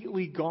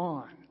completely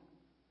gone.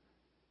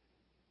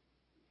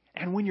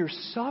 And when you're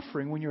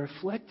suffering, when you're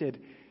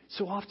afflicted,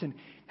 so often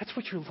that's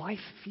what your life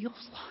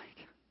feels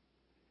like.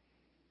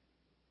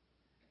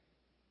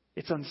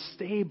 It's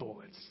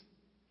unstable. It's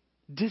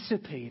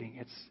dissipating.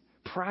 It's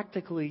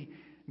practically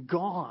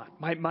gone.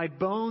 My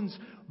bones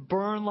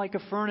burn like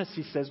a furnace,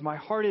 he says. My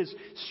heart is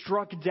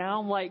struck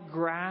down like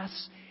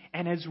grass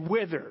and has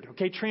withered.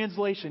 Okay,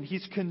 translation.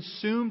 He's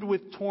consumed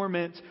with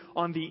torment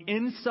on the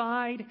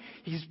inside.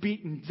 He's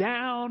beaten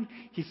down.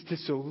 He's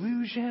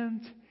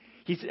disillusioned.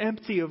 He's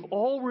empty of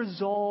all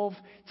resolve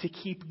to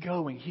keep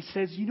going. He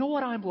says, you know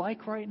what I'm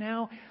like right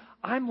now?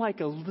 I'm like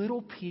a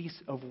little piece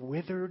of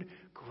withered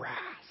grass.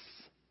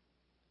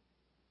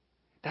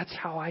 That's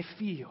how I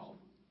feel.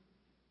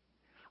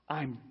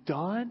 I'm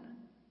done.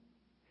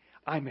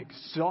 I'm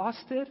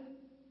exhausted.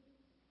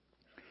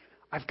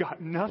 I've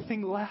got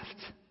nothing left.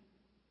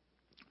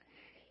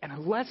 And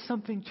unless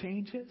something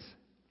changes,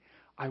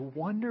 I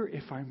wonder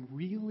if I'm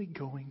really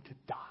going to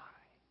die.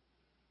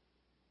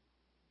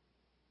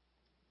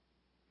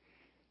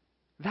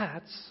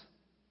 That's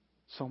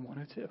Psalm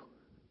 102.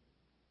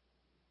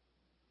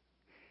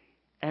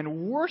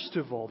 And worst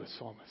of all, the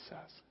psalmist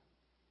says,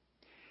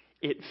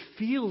 it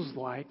feels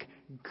like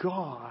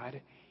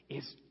God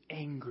is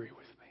angry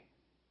with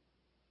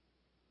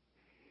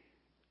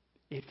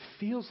me. It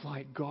feels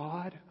like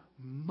God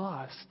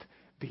must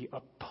be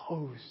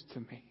opposed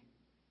to me.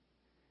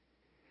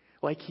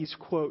 Like he's,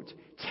 quote,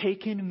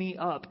 taken me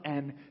up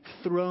and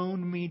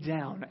thrown me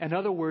down. In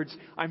other words,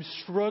 I'm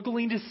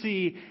struggling to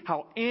see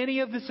how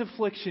any of this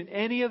affliction,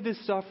 any of this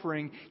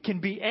suffering can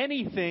be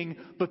anything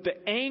but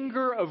the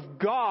anger of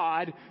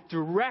God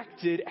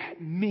directed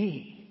at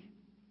me.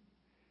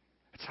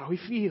 That's how he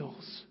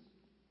feels.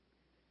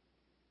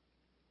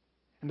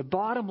 And the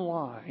bottom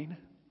line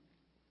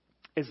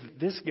is that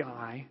this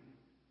guy,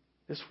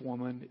 this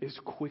woman, is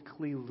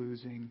quickly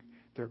losing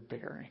their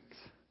bearings.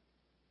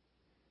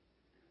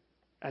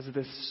 As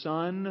the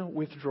sun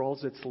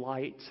withdraws its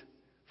light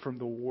from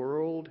the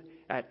world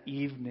at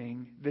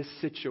evening, this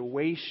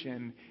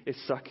situation is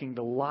sucking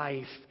the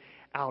life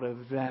out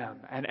of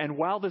them. And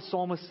while the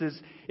psalmist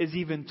is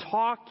even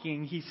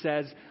talking, he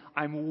says,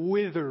 I'm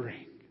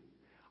withering.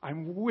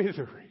 I'm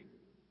withering.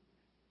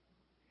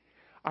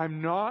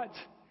 I'm not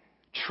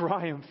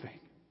triumphing.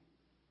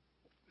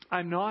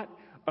 I'm not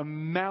a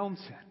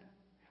mountain.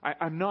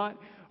 I'm not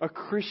a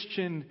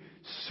Christian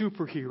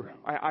superhero.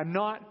 I'm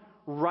not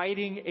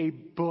writing a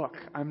book.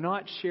 I'm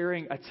not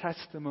sharing a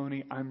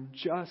testimony. I'm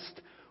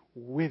just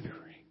withering.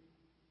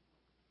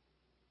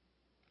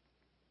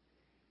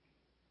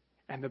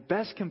 And the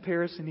best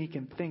comparison he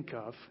can think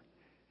of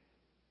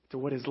to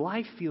what his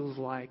life feels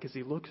like as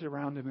he looks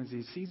around him, as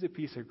he sees a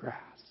piece of grass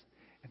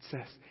and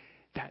says,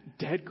 that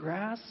dead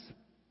grass,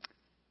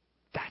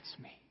 that's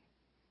me.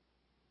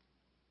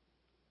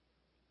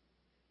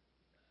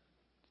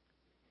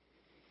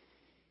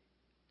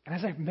 And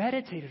as I've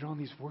meditated on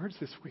these words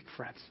this week,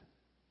 friends,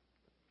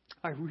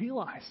 I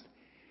realized,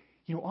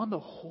 on the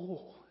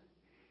whole,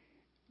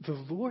 the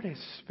Lord has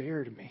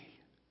spared me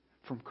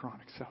from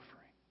chronic suffering.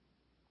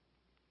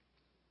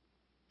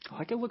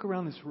 I can look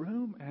around this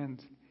room and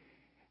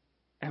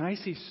I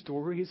see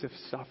stories of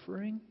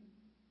suffering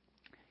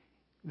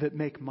that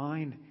make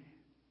mine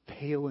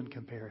pale in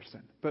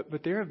comparison.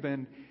 But there have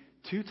been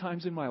 2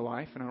 times in my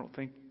life, and I don't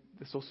think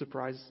this will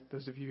surprise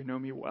those of you who know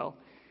me well,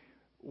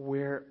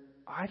 where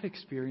I've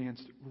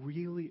experienced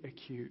really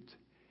acute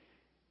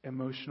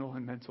emotional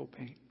and mental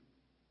pain.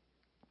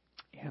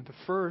 And the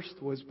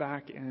first was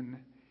back in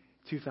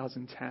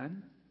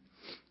 2010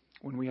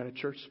 when we had a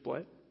church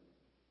split.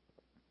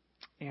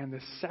 And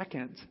the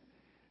second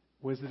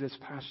was this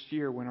past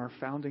year when our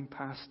founding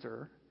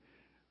pastor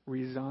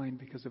resigned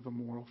because of a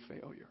moral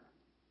failure.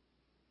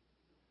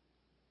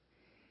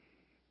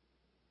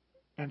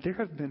 And there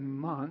have been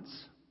months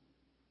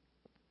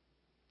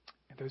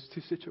in those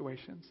two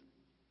situations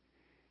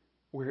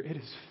where it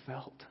has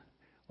felt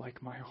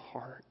like my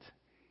heart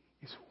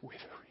is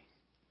withering.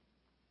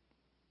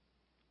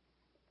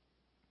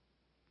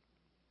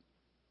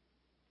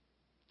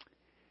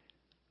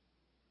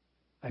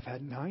 I've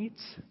had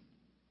nights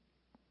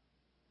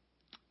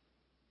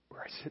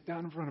where I sit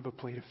down in front of a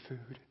plate of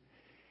food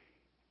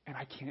and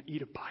I can't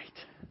eat a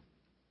bite.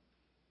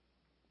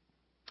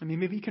 I mean,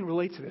 maybe you can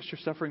relate to this. Your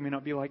suffering may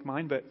not be like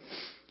mine, but,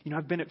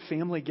 I've been at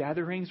family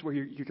gatherings where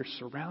you're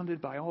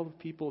surrounded by all the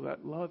people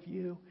that love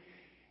you,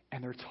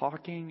 and they're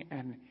talking,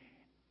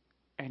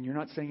 and you're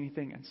not saying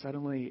anything, and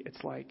suddenly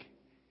it's like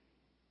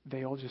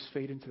they all just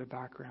fade into the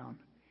background,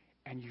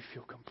 and you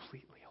feel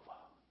completely alone.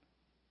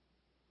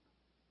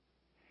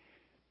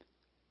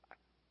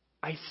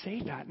 I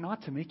say that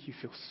not to make you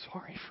feel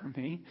sorry for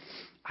me.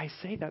 I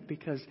say that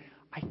because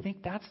I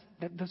think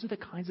those are the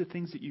kinds of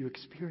things that you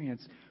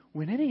experience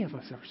when any of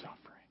us are suffering.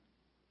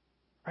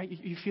 Right?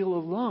 You feel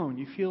alone.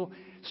 You feel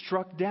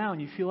struck down.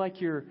 You feel like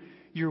you're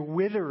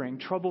withering.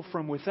 Trouble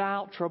from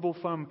without, trouble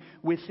from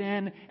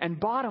within. And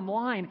bottom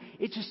line,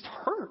 it just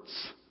hurts.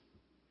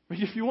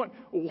 If you want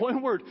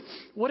one word,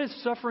 what does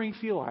suffering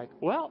feel like?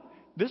 Well,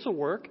 this will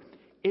work.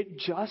 It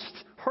just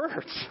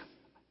hurts.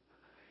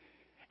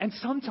 And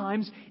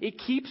sometimes it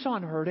keeps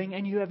on hurting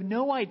and you have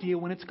no idea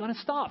when it's going to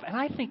stop. And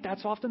I think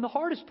that's often the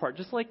hardest part.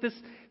 Just like this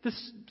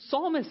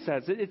psalmist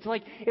says. It's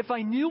like, if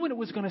I knew when it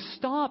was going to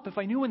stop, if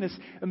I knew when this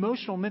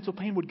emotional, mental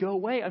pain would go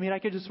away, I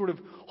could just sort of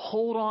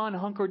hold on,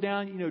 hunker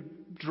down,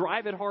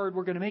 drive it hard,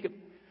 we're going to make it.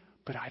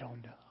 But I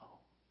don't know.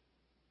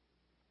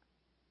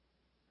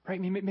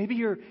 Right? Maybe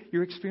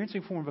you're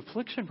experiencing a form of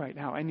affliction right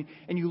now. And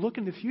you look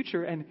in the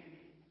future and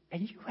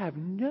you have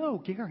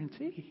no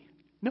guarantee,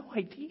 no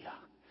idea.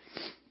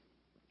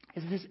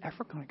 Is this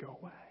ever going to go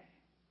away?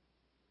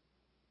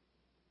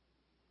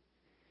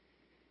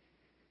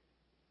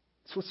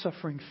 It's what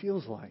suffering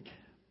feels like.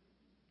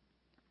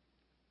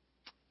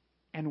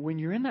 And when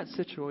you're in that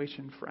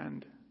situation,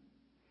 friend,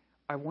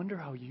 I wonder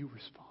how you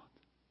respond.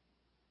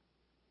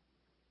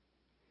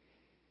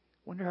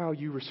 Wonder how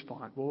you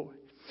respond. Well,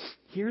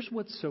 here's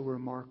what's so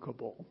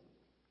remarkable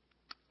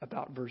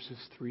about verses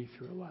 3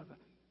 through 11.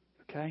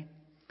 Okay?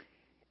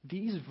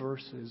 These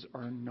verses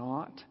are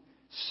not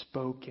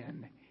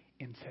spoken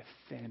into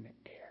thin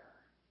air.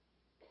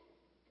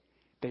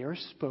 They are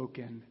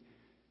spoken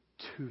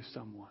to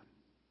someone.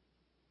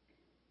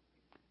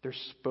 They're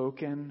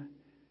spoken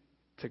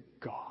to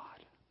God.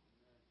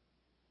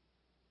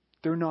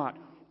 They're not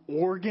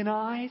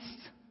organized.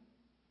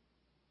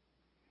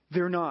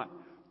 They're not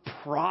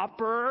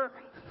proper.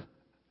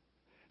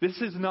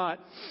 This is not,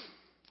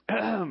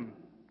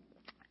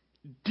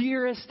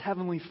 dearest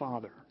Heavenly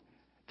Father,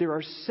 there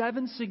are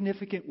 7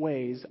 significant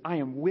ways I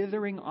am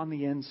withering on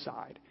the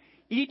inside.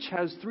 Each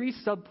has 3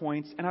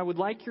 subpoints, and I would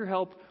like your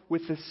help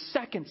with the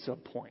second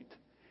subpoint.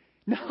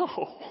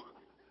 No.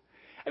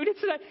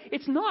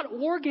 It's not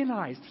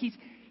organized.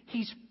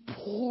 He's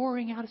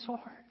pouring out his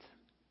heart.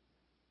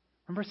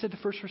 Remember I said the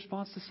first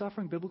response to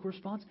suffering, biblical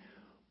response?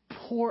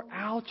 Pour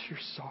out your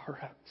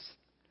sorrows.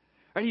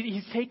 Right?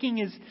 He's taking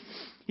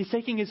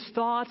his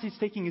thoughts, he's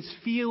taking his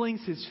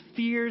feelings, his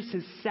fears,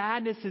 his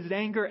sadness, his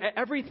anger,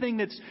 everything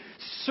that's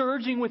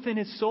surging within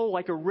his soul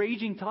like a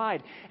raging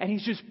tide, and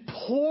he's just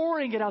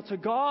pouring it out to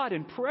God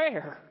in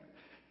prayer.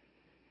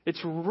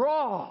 It's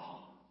raw.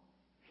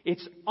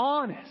 It's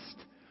honest.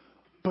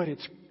 But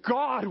it's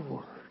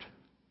God-word.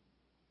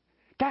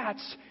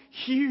 That's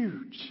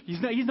huge.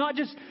 He's not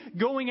just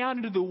going out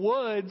into the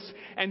woods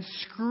and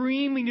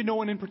screaming to no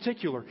one in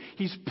particular.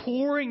 He's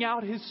pouring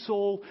out his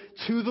soul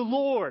to the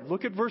Lord.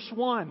 Look at verse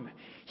 1.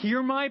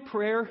 Hear my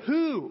prayer.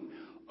 Who?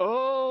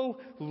 O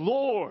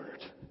Lord.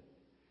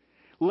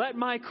 Let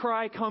my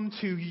cry come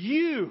to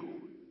you.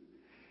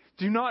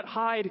 Do not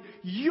hide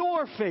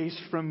your face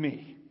from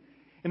me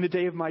in the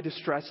day of my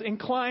distress.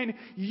 Incline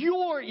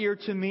your ear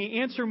to me.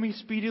 Answer me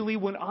speedily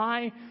when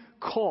I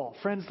call.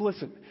 Friends,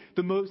 listen.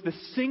 The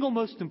single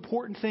most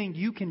important thing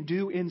you can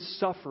do in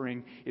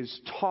suffering is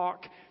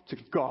talk to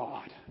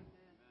God.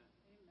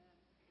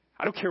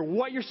 I don't care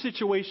what your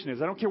situation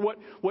is. I don't care what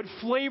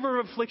flavor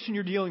of affliction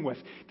you're dealing with.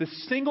 The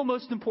single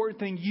most important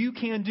thing you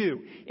can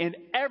do in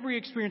every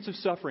experience of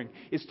suffering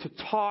is to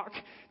talk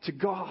to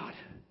God.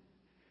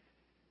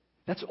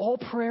 That's all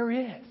prayer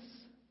is.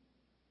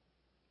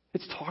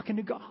 It's talking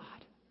to God.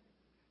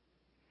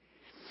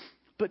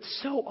 But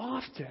so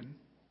often,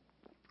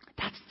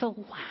 that's the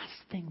last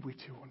thing we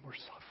do when we're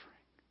suffering.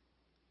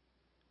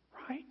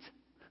 Right?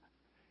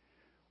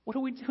 What do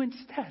we do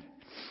instead?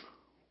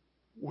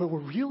 where we're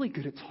really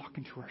good at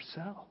talking to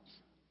ourselves.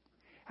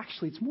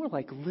 Actually, it's more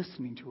like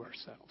listening to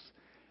ourselves.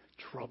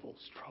 Troubles,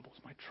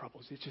 my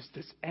troubles. It's just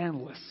this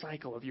endless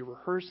cycle of you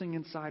rehearsing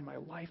inside, my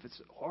life is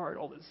so hard,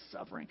 all this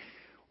suffering.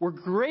 We're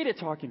great at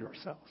talking to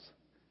ourselves.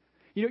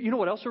 You know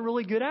what else we're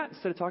really good at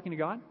instead of talking to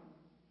God?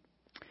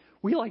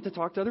 We like to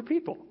talk to other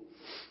people.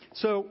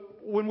 So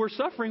when we're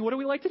suffering, what do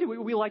we like to do?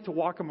 We like to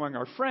walk among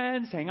our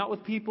friends, hang out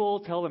with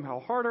people, tell them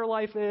how hard our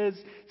life is,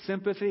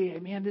 sympathy. Hey,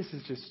 man, this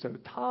is just so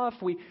tough.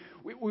 We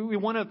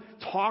want to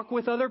talk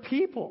with other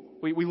people.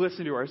 We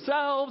listen to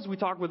ourselves. We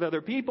talk with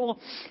other people.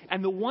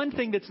 And the one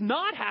thing that's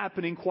not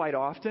happening quite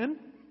often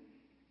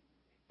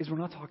is we're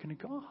not talking to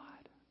God.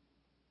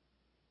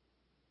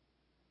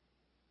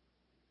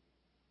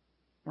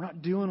 We're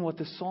not doing what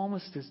the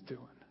psalmist is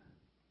doing.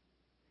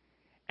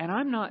 And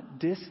I'm not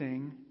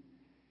dissing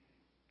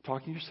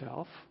talking to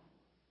yourself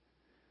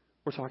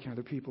or talking to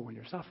other people when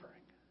you're suffering.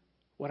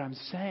 What I'm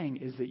saying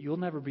is that you'll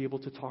never be able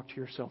to talk to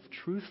yourself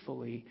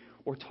truthfully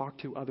or talk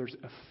to others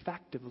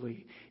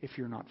effectively if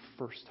you're not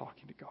first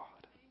talking to God.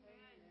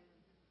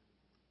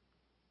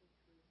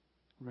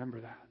 Remember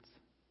that.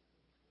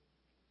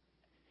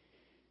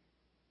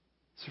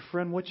 So,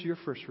 friend, what's your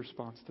first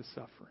response to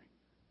suffering?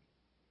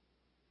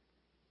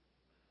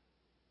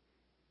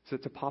 Is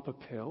it to pop a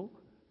pill?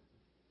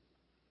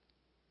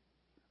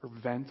 Or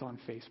vent on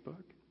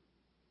Facebook?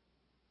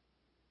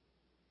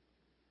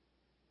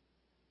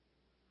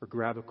 Or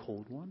grab a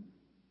cold one?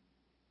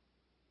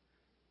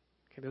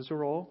 Okay, those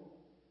are all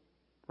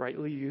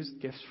rightly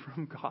used gifts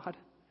from God.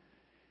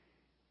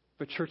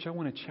 But church, I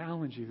want to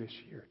challenge you this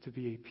year to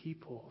be a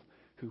people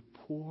who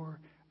pour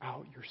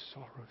out your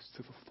sorrows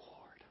to the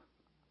Lord.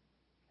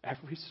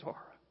 Every sorrow.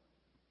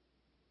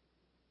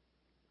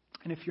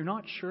 And if you're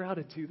not sure how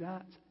to do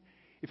that,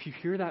 if you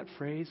hear that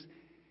phrase,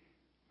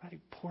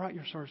 pour out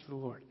your sorrows to the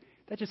Lord,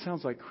 that just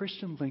sounds like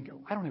Christian lingo.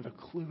 I don't have a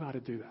clue how to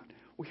do that.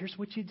 Well, here's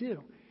what you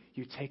do.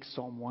 You take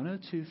Psalm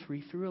 102,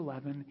 3 through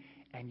 11,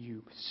 and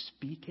you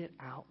speak it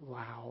out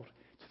loud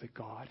to the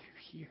God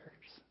who hears.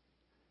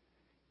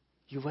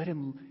 You let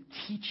Him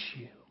teach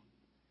you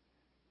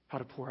how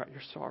to pour out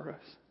your sorrows.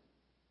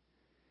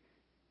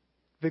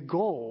 The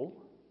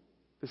goal,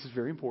 this is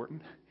very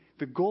important,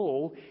 the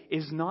goal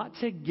is not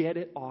to get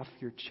it off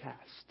your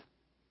chest.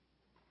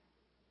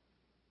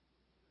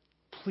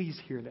 Please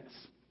hear this.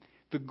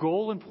 The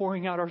goal in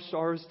pouring out our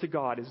sorrows to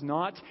God is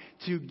not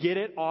to get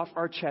it off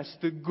our chest.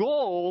 The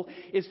goal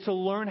is to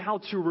learn how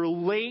to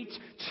relate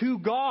to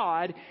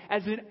God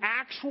as an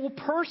actual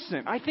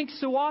person. I think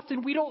so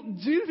often we don't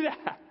do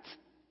that.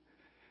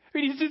 I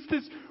mean, He's just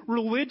this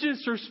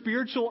religious or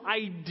spiritual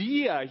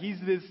idea. He's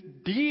this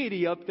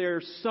deity up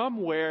there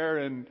somewhere,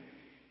 and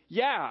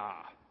yeah.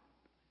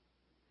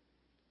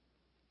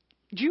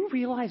 Do you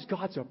realize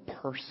God's a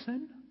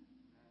person?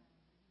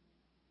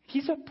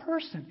 He's a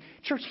person.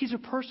 Church, He's a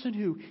person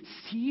who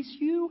sees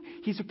you.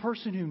 He's a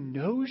person who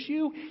knows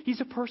you.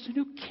 He's a person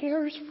who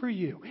cares for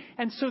you.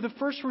 And so the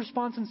first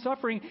response in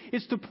suffering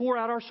is to pour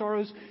out our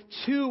sorrows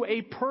to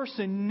a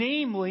person,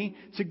 namely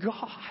to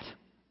God.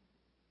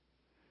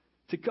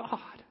 To God.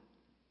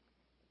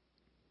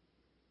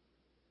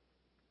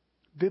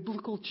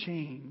 Biblical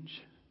change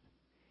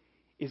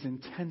is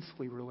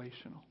intensely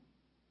relational.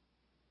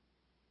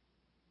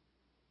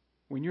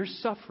 When you're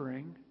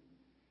suffering,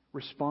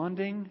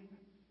 responding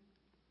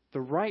the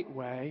right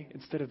way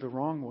instead of the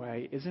wrong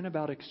way isn't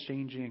about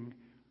exchanging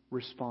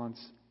response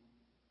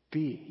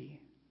B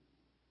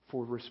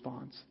for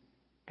response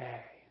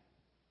A.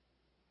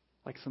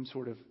 Like some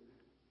sort of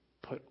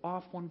put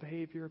off one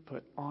behavior,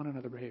 put on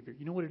another behavior.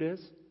 You know what it is?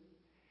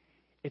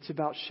 It's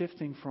about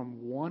shifting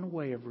from one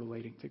way of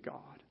relating to God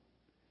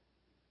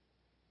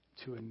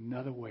to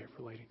another way of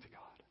relating to God.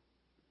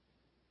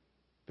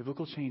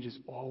 Biblical change is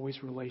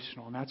always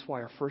relational, and that's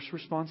why our first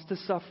response to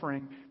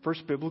suffering,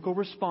 first biblical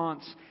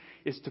response,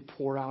 is to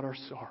pour out our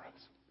sorrows.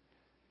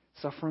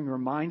 Suffering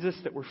reminds us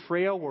that we're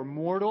frail, we're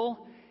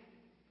mortal,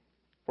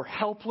 we're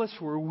helpless,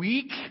 we're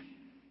weak.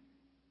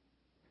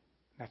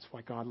 That's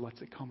why God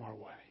lets it come our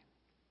way,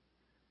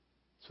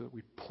 so that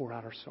we pour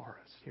out our sorrows.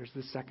 Here's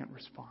the second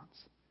response.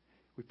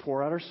 We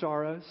pour out our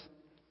sorrows,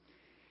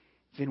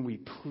 then we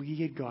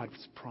plead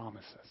God's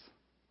promises.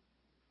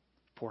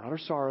 Pour out our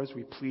sorrows,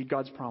 we plead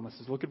God's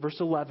promises. Look at verse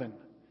 11.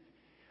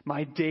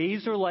 My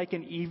days are like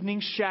an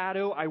evening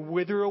shadow. I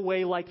wither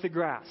away like the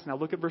grass. Now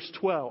look at verse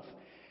 12.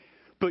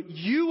 But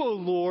you, O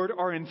Lord,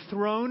 are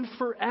enthroned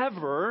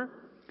forever.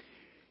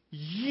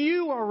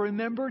 You are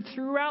remembered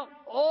throughout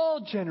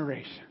all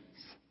generations.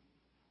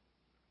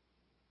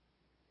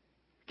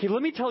 Okay,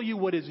 let me tell you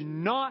what is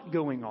not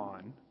going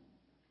on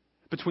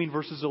between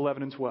verses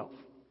 11 and 12.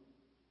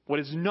 What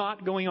is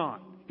not going on?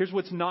 Here's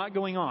what's not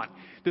going on.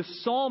 The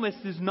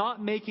psalmist is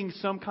not making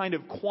some kind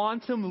of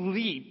quantum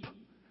leap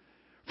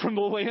from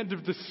the land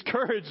of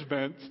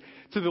discouragement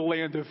to the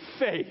land of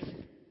faith.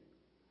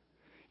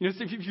 You know,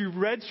 so if you've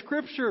read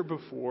Scripture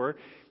before,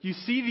 you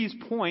see these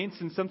points,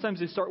 and sometimes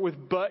they start with,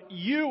 but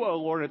you, O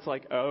Lord. It's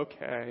like,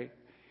 okay,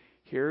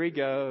 here he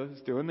goes,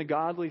 doing the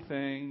godly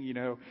thing, you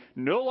know,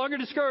 no longer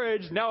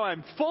discouraged, now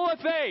I'm full of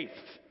faith.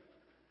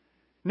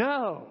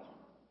 No.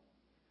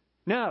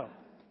 No.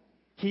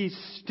 He's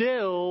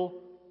still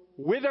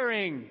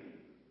withering.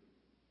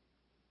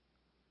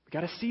 We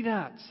got to see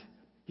that.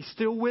 He's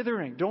still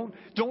withering. Don't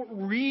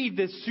read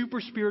this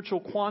super spiritual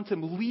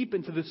quantum leap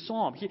into the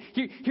psalm.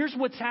 Here's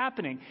what's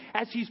happening.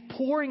 As he's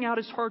pouring out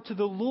his heart to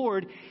the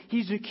Lord,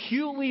 he's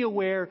acutely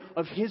aware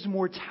of his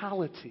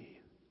mortality.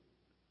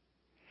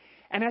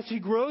 And as he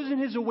grows in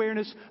his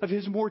awareness of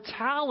his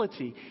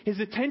mortality, his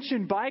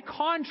attention, by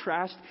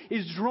contrast,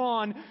 is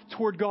drawn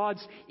toward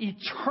God's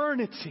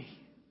eternity.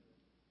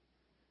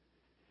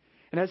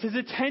 And as his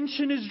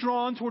attention is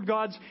drawn toward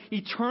God's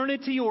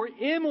eternity or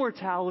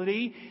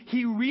immortality,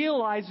 he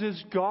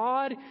realizes,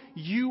 God,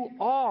 you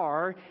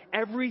are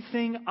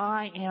everything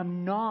I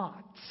am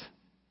not.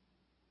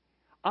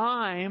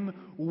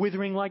 I'm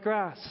withering like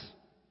grass.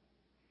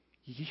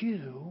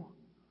 You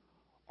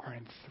are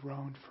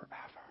enthroned forever.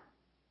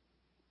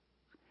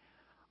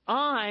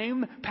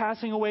 I'm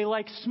passing away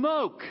like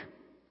smoke.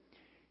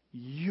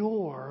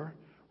 You're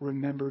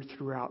remembered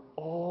throughout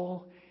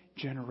all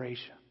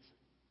generations.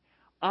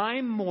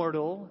 I'm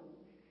mortal.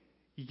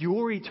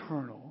 You're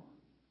eternal.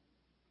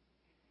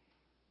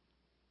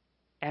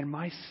 And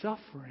my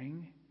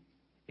suffering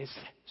is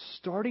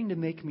starting to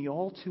make me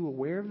all too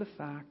aware of the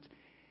fact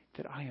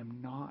that I am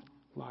not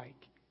like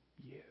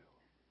you.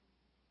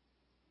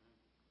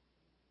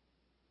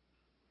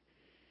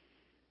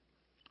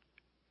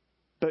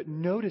 But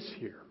notice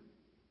here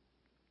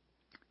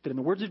that in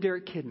the words of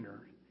Derek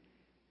Kidner,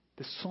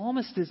 the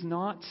psalmist is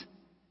not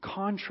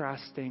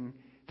contrasting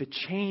the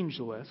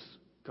changeless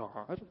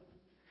God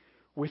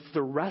with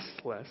the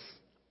restless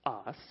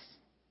us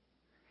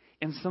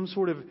in some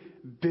sort of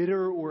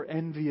bitter or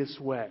envious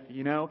way.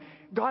 You know,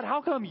 God,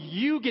 how come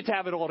you get to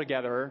have it all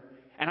together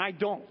and I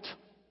don't?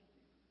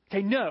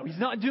 Okay, no, he's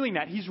not doing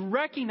that. He's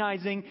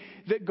recognizing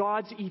that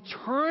God's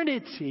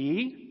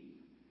eternity,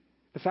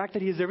 the fact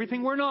that he is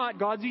everything we're not,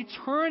 God's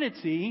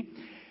eternity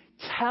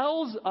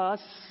tells us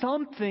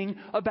something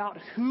about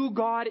who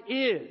God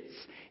is.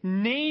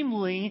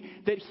 Namely,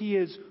 that he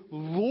is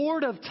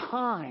Lord of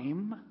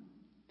time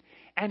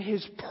and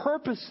his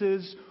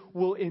purposes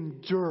will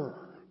endure.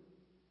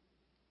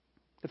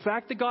 The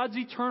fact that God's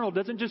eternal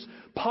doesn't just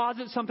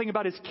posit something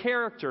about his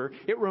character.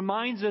 It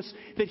reminds us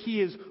that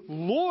he is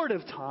Lord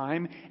of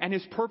time and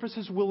his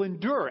purposes will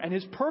endure. And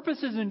his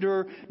purposes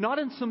endure not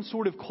in some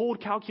sort of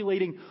cold,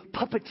 calculating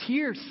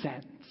puppeteer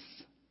sense,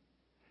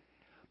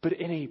 but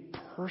in a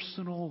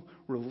personal,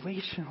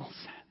 relational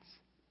sense.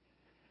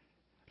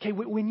 Okay,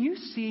 when you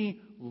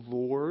see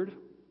Lord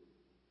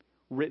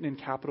written in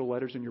capital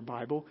letters in your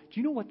Bible, do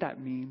you know what that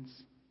means?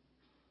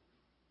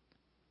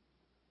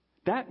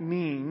 That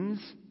means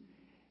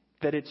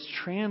that it's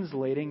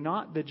translating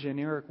not the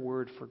generic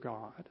word for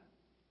God,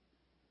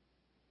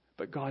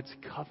 but God's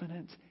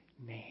covenant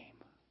name,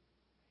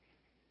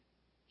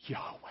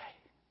 Yahweh.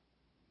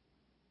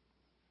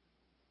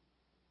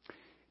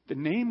 The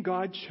name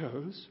God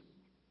chose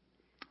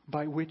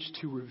by which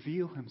to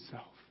reveal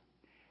himself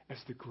as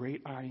the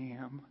great I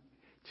am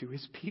to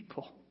his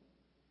people.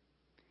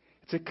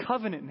 It's a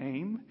covenant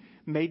name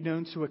made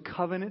known to a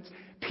covenant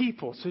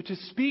people. So to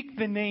speak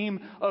the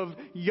name of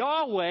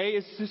Yahweh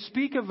is to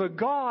speak of a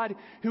God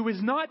who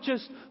is not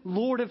just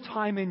Lord of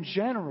time in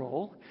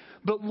general,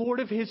 but Lord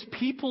of his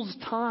people's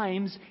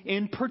times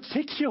in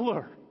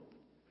particular.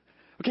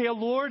 Okay, a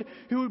Lord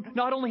who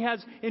not only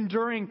has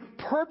enduring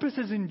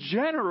purposes in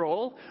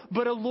general,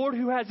 but a Lord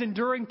who has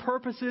enduring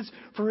purposes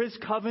for his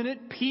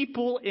covenant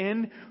people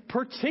in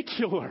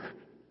particular.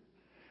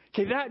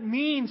 Okay, that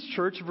means,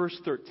 church, verse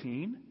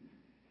 13,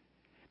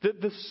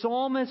 that the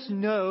psalmist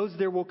knows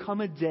there will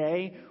come a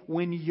day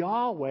when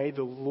Yahweh,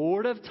 the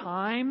Lord of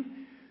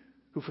time,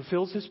 who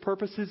fulfills his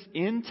purposes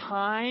in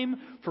time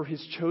for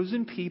his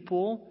chosen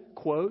people,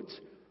 quote,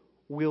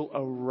 will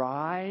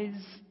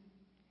arise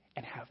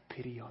and have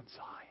pity on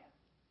Zion.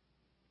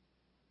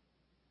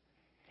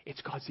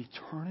 It's God's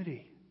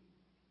eternity,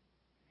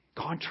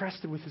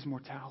 contrasted with his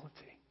mortality,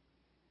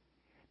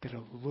 that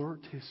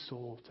alert his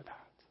soul to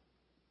that.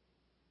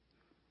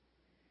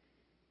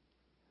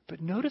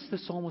 But notice the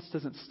psalmist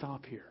doesn't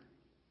stop here.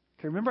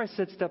 Okay, remember I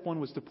said step 1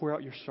 was to pour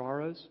out your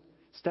sorrows?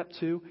 Step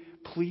 2,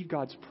 plead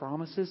God's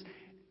promises.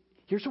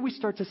 Here's where we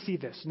start to see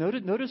this.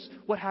 Notice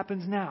what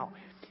happens now.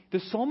 The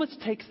psalmist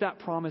takes that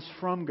promise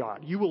from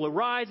God. You will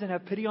arise and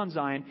have pity on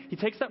Zion. He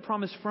takes that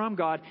promise from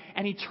God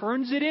and he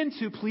turns it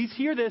into, please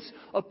hear this,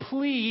 a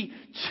plea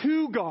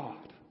to God.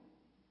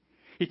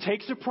 He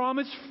takes a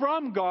promise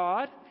from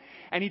God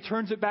and he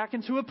turns it back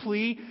into a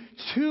plea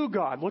to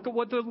God. Look at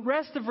what the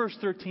rest of verse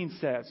 13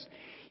 says.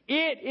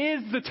 It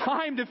is the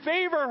time to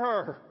favor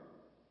her.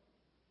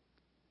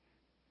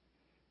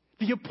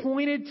 The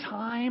appointed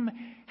time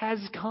has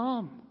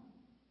come.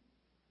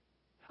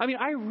 I mean,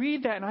 I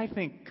read that and I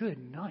think,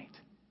 good night.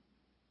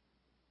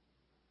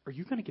 Are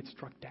you going to get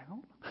struck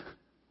down?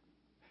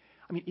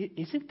 I mean,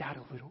 isn't that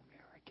a little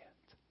arrogant?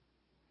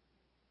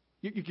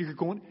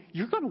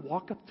 You're going to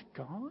walk up to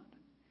God?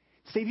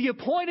 Say, the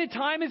appointed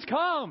time has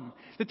come.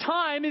 The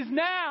time is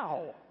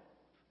now.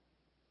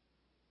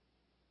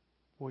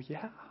 Well,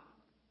 yeah.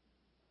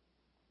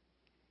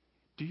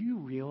 Do you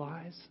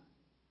realize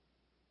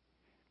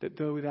that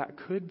though that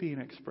could be an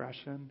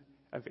expression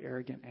of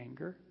arrogant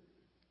anger,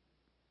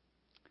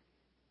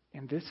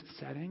 in this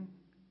setting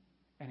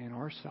and in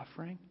our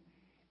suffering,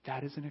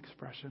 that is an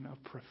expression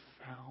of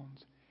profound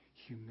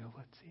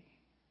humility?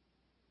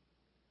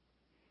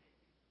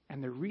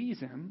 And the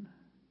reason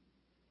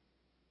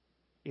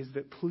is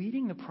that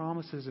pleading the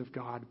promises of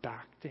God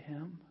back to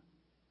Him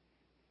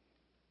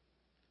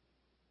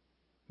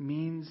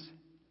means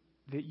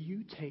that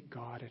you take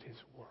God at His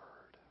word.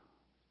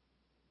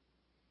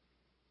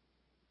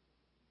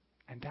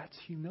 And that's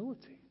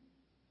humility.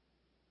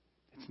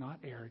 It's not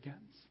arrogance.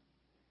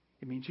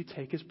 It means you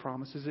take His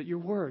promises at your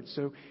word.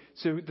 So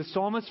the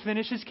psalmist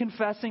finishes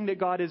confessing that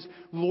God is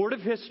Lord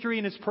of history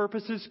and His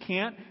purposes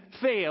can't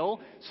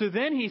fail. So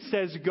then he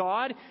says,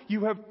 God,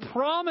 you have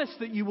promised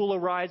that you will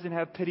arise and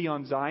have pity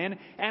on Zion,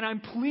 and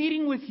I'm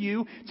pleading with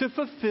you to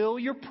fulfill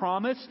your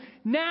promise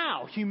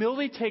now.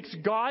 Humility takes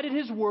God at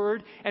His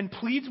word and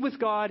pleads with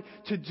God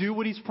to do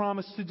what He's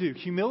promised to do.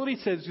 Humility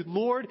says,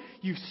 Lord,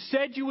 you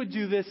said you would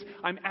do this.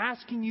 I'm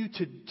asking you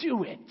to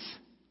do it.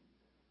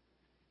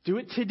 Do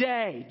it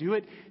today. Do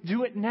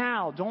it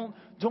now.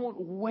 Don't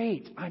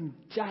wait. I'm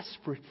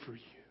desperate for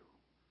you.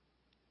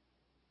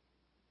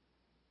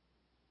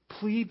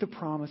 Plead the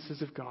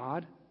promises of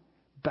God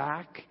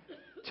back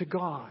to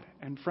God.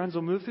 And friends,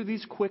 we'll move through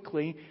these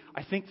quickly.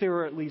 I think there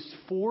are at least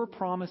 4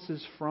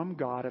 promises from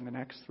God in the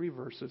next 3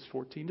 verses,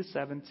 14 to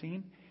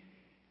 17,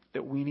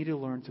 that we need to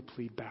learn to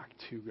plead back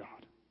to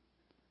God.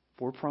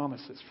 4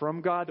 promises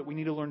from God that we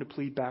need to learn to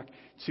plead back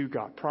to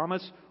God.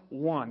 Promise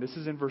 1. This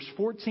is in verse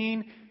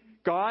 14.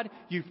 God,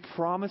 you've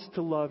promised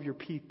to love your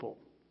people.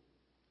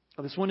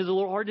 Now, this one is a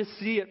little hard to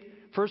see at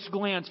first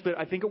glance, but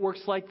I think it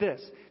works like this.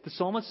 The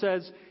psalmist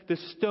says, the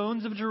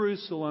stones of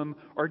Jerusalem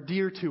are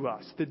dear to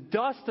us. The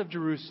dust of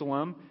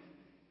Jerusalem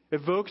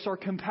evokes our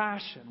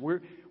compassion.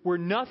 We're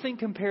nothing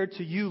compared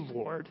to you,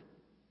 Lord.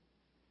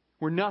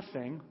 We're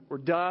nothing. We're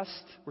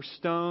dust. We're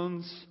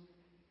stones.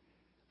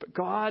 But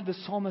God, the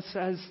psalmist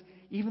says,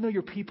 even though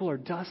your people are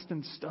dust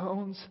and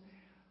stones,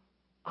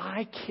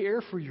 I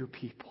care for your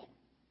people.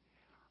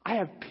 I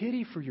have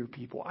pity for your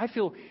people. I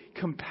feel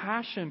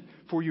compassion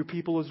for your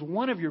people as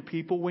one of your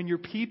people when your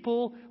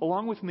people,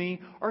 along with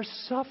me, are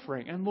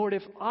suffering. And Lord,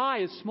 if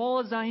I, as small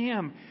as I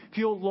am,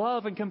 feel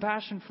love and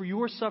compassion for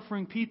your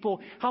suffering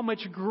people, how much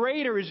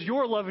greater is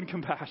your love and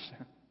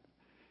compassion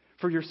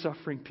for your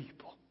suffering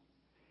people?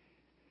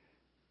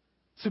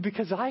 So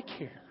because I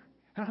care,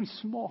 and I'm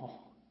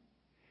small,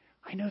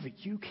 I know that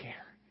you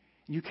care.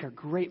 And you care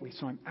greatly.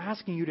 So I'm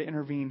asking you to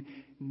intervene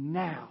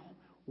now.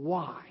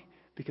 Why?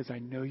 Because I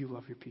know you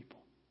love your people.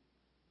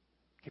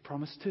 Okay,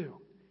 promise 2.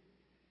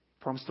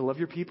 Promise to love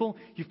your people.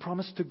 You've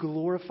promised to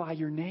glorify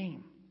your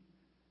name.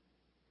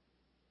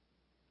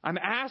 I'm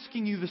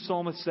asking you, the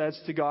psalmist says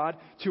to God,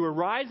 to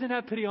arise and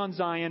have pity on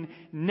Zion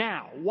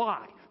now.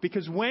 Why?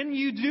 Because when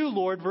you do,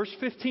 Lord, verse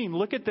 15,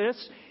 look at this.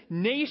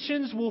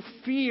 Nations will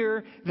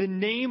fear the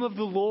name of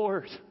the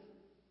Lord.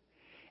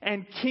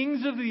 And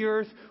kings of the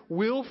earth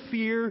will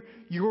fear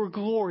your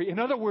glory. In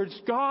other words,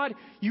 God,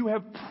 you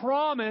have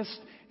promised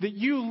that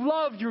you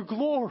love your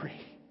glory.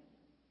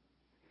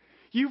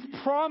 You've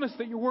promised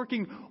that you're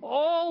working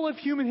all of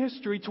human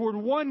history toward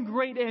one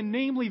great end,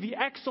 namely the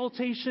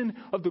exaltation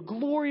of the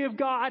glory of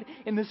God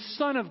and the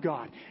Son of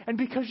God. And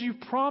because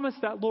you've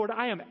promised that, Lord,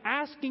 I am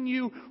asking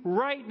you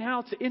right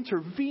now to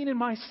intervene in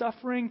my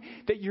suffering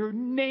that your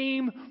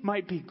name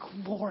might be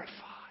glorified.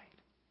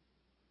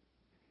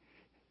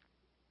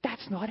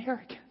 That's not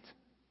arrogant.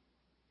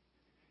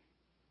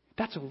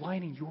 That's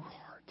aligning your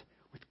heart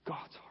with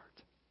God's heart.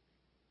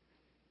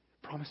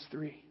 Promise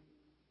 3.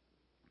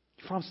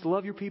 You promised to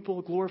love your people,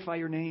 glorify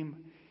your name.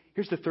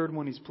 Here's the third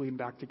one he's pleading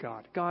back to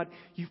God. God,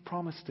 you've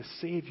promised to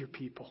save your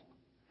people.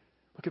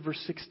 Look at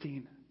verse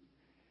 16.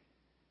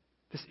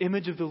 This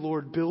image of the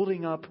Lord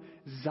building up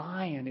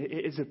Zion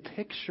is a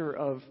picture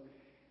of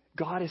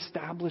God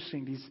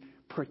establishing these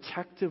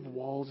protective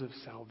walls of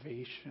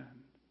salvation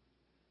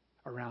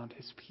around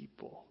His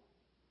people.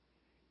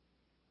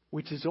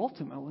 Which is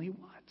ultimately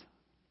what?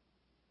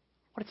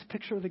 What? It's a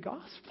picture of the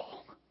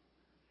gospel.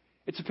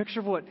 It's a picture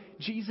of what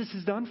Jesus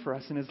has done for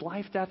us in His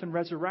life, death, and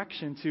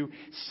resurrection to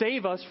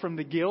save us from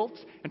the guilt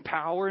and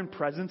power and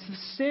presence of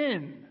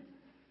sin.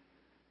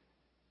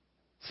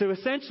 So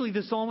essentially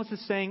the psalmist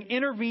is saying,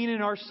 intervene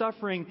in our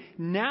suffering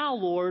now,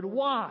 Lord.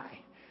 Why?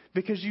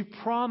 Because you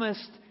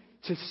promised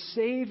to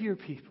save your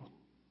people.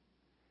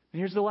 And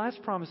here's the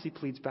last promise he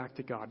pleads back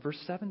to God. Verse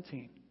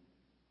 17.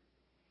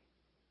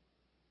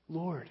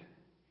 Lord,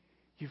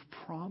 you've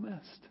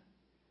promised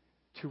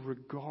to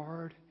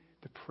regard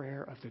the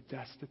prayer of the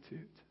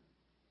destitute.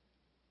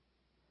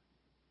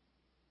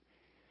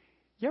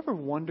 You ever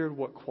wondered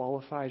what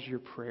qualifies your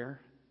prayer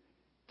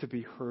to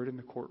be heard in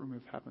the courtroom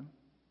of heaven?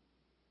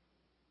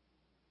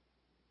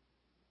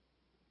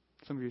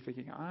 Some of you are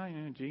thinking, I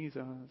know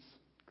Jesus.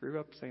 Grew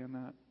up saying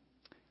that.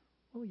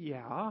 Well,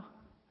 yeah,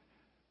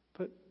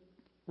 but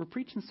we're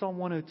preaching Psalm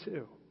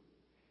 102.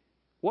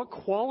 What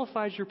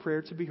qualifies your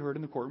prayer to be heard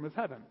in the courtroom of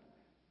heaven?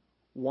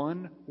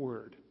 One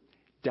word.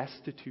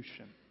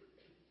 destitution.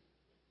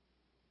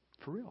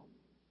 For real.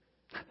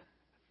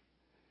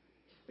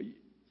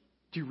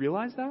 Do you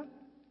realize that?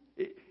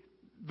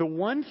 The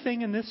one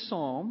thing in this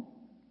psalm,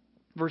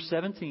 verse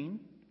 17,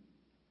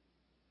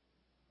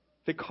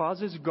 that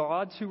causes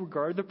God to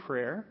regard the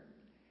prayer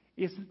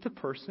is that the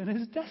person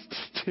is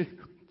destitute.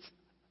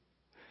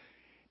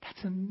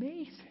 That's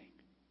amazing.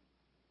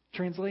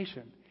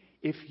 Translation: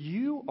 if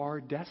you are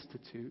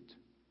destitute,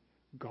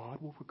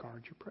 God will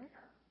regard your prayer.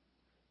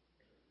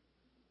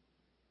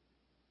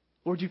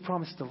 Lord, you've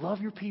promised to love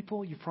your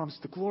people. You've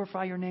promised to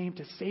glorify your name,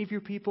 to save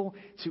your people,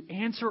 to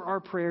answer our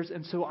prayers.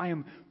 And so I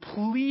am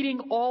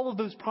pleading all of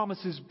those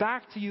promises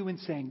back to you and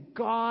saying,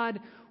 God,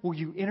 will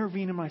you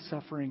intervene in my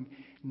suffering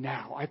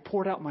now? I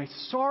poured out my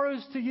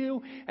sorrows to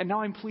you, and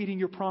now I'm pleading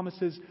your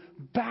promises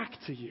back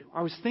to you.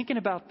 I was thinking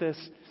about this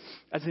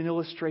as an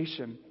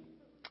illustration.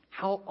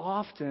 How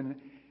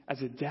often,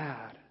 as a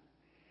dad,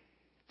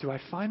 do I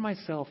find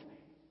myself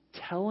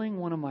telling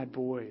one of my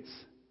boys,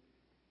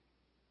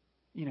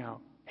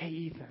 hey,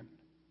 Ethan,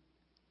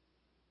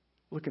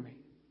 look at me.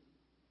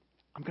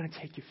 I'm going to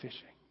take you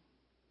fishing.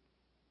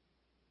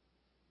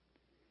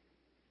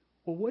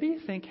 Well, what do you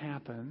think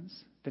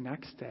happens the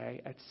next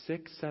day at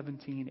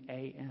 6:17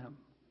 a.m.?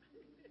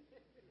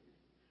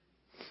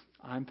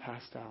 I'm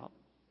passed out.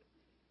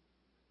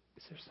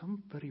 Is there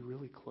somebody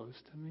really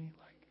close to me?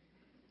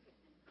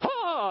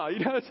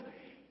 It's,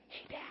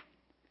 hey, Dad.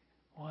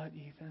 What,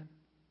 Ethan?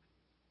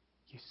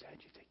 You said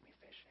you'd take me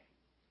fishing.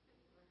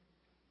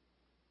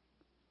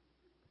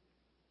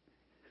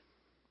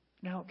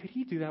 Now, could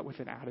he do that with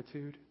an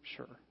attitude?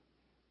 Sure.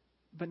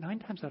 But 9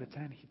 times out of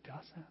 10, he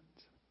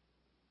doesn't.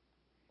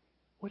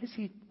 What is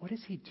he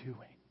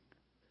doing?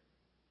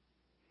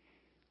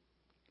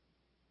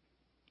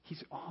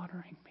 He's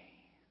honoring me.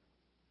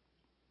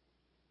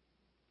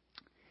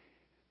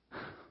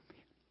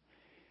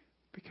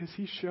 Because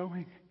he's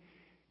showing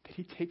that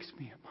he takes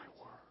me at my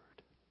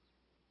word.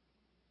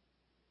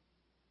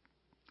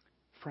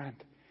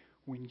 Friend,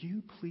 when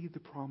you plead the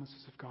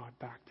promises of God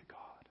back to God,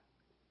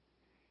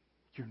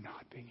 you're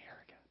not being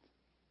arrogant.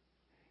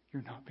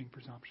 You're not being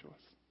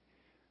presumptuous.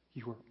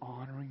 You are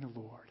honoring the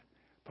Lord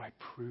by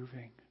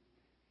proving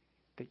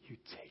that you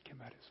take him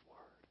at his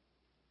word.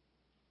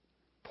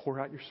 Pour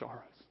out your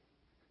sorrows.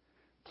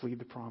 Plead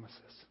the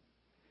promises.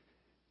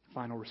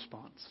 Final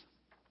response.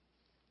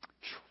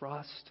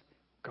 Trust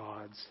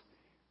God's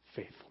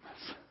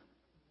faithfulness.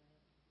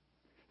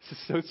 This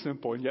is so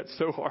simple and yet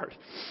so hard.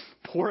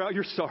 Pour out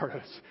your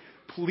sorrows.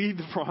 Plead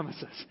the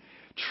promises.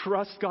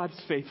 Trust God's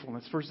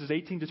faithfulness. Verses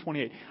 18 to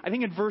 28. I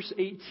think in verse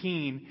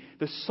 18,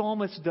 the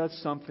psalmist does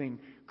something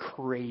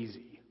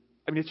crazy.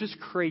 I mean, it's just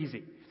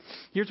crazy.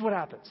 Here's what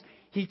happens.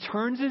 He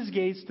turns his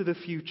gaze to the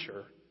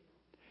future,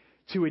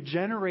 to a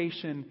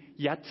generation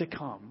yet to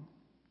come.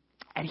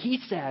 And he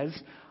says,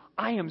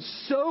 I am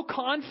so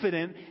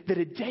confident that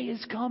a day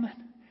is coming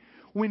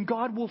when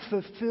God will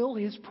fulfill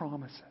his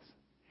promises.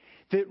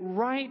 That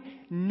right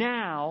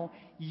now,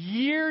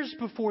 years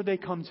before they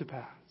come to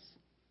pass,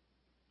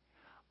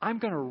 I'm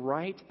going to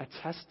write a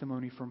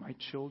testimony for my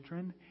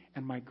children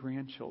and my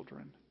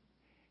grandchildren,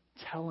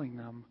 telling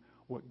them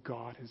what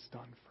God has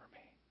done for me.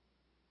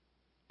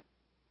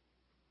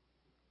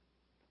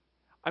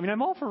 I mean,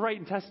 I'm all for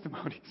writing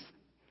testimonies.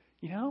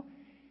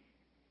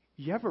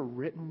 You ever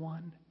written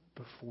one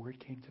before it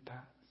came to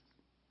pass?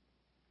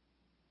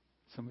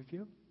 Some of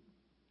you?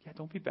 Yeah,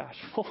 don't be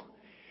bashful.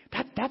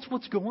 That's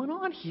what's going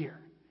on here.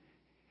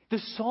 The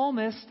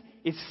psalmist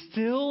is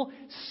still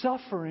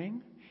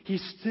suffering.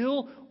 He's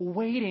still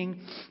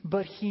waiting,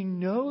 but he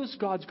knows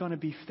God's going to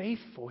be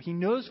faithful. He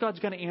knows God's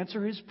going to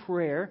answer his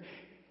prayer,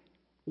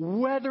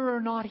 whether or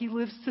not he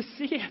lives to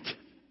see it.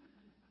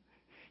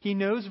 He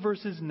knows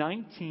verses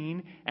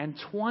 19 and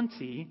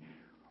 20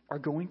 are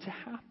going to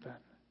happen.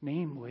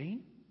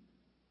 Namely,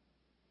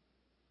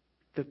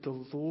 that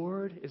the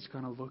Lord is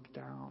going to look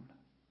down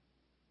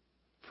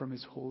from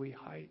his holy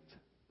height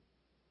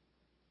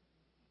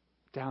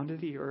down to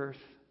the earth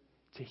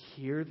to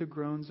hear the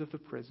groans of the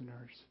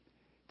prisoners,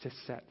 to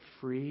set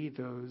free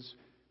those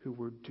who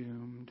were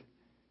doomed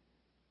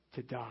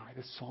to die.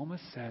 The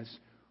psalmist says,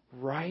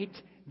 write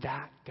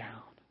that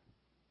down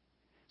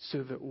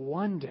so that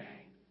one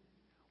day,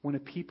 when a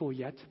people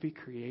yet to be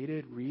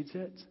created reads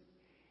it,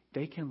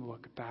 they can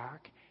look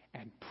back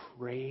and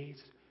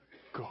praise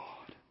God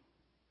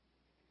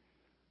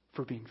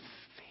for being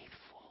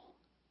faithful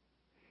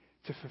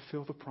to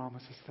fulfill the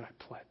promises that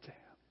I pled to him.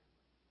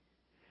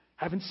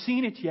 I haven't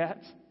seen it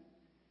yet,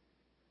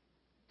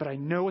 but I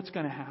know it's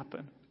going to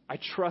happen. I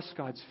trust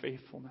God's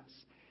faithfulness.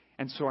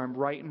 And so I'm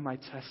writing my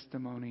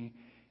testimony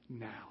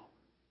now.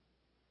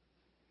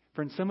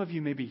 Friends, some of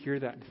you maybe hear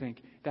that and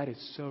think, that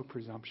is so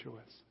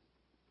presumptuous.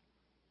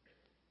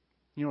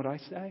 You know what I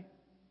say?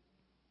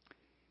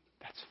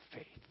 That's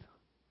faith.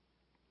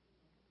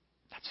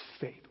 That's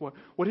faith.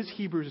 What does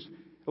Hebrews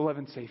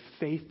 11 say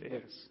faith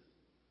is?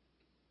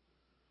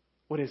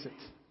 What is it?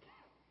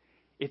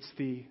 It's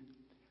the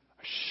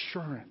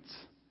assurance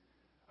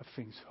of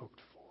things hoped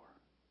for.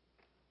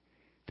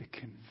 The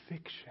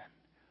conviction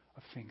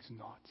of things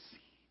not seen.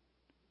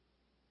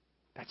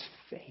 That's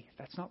faith.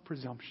 That's not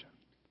presumption.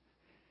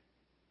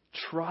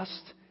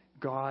 Trust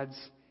God's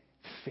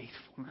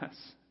faithfulness.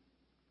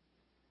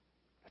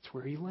 That's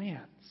where he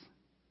lands.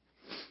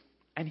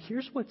 And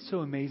here's what's so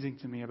amazing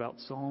to me about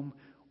Psalm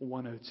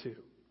 102.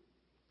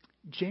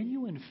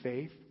 Genuine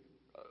faith,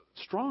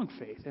 strong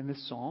faith in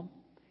this psalm,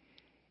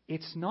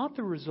 it's not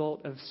the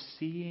result of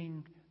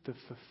seeing the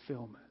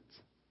fulfillment.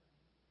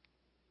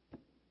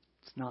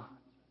 It's not.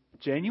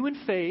 Genuine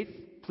faith,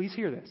 please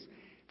hear this,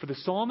 for the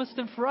psalmist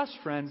and for us,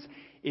 friends,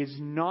 is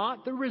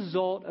not the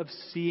result of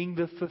seeing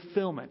the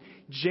fulfillment.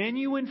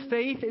 Genuine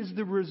faith is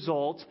the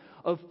result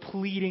of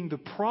pleading the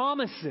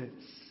promises.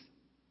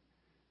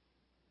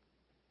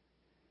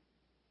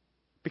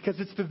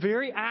 Because it's the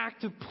very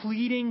act of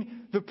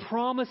pleading the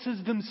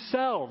promises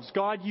themselves.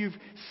 God, you've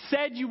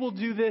said you will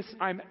do this.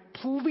 I'm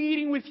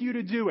pleading with you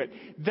to do it.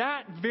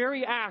 That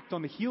very act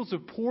on the heels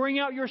of pouring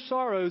out your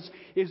sorrows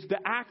is the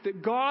act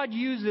that God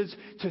uses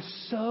to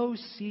sow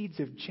seeds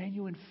of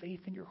genuine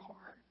faith in your heart.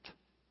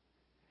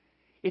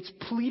 It's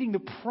pleading the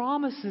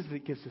promises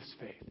that gives us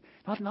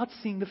faith, not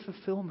seeing the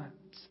fulfillment.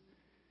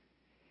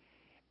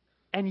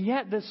 And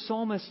yet the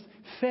psalmist's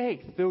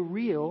faith, though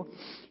real,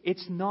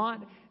 it's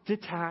not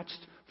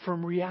detached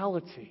from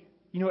reality.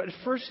 You know, at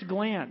first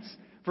glance,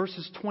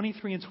 verses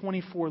 23 and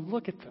 24,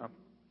 look at them.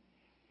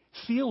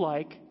 Feel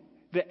like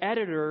the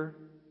editor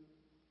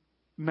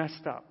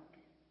messed up.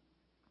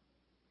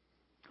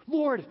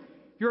 Lord,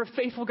 you're a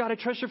faithful God. I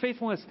trust your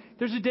faithfulness.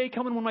 There's a day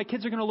coming when my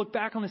kids are going to look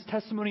back on this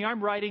testimony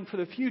I'm writing for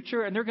the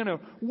future, and they're going to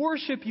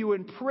worship you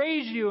and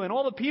praise you, and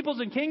all the peoples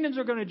and kingdoms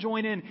are going to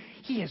join in.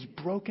 He has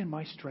broken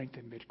my strength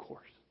in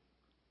mid-course.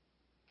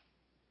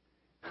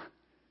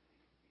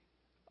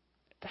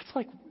 That's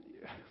like,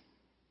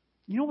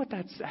 you know what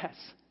that says?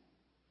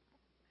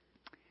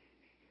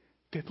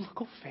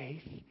 Biblical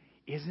faith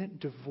isn't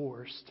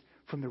divorced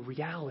from the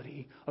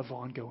reality of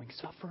ongoing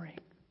suffering.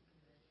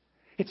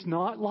 It's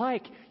not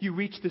like you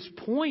reach this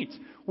point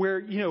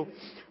where,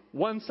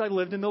 once I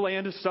lived in the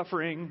land of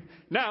suffering,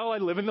 now I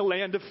live in the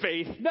land of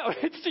faith. No,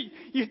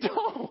 you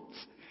don't.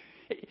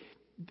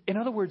 In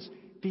other words,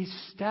 these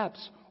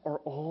steps are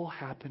all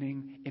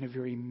happening in a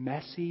very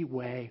messy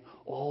way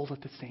all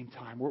at the same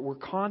time. We're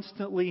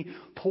constantly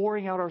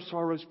pouring out our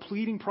sorrows,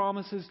 pleading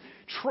promises,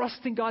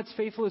 trusting God's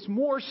faithfulness,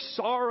 more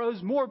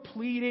sorrows, more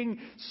pleading,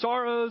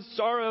 sorrows,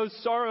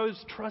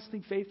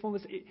 trusting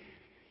faithfulness.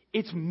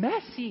 It's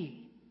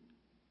messy.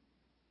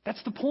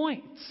 That's the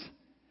point.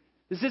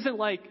 This isn't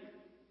like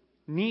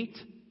neat,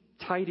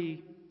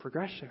 tidy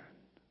progression.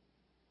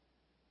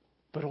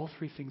 But all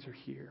three things are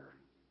here.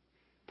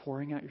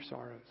 Pouring out your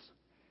sorrows,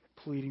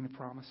 pleading the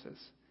promises,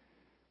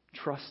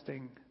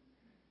 trusting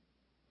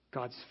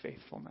God's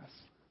faithfulness.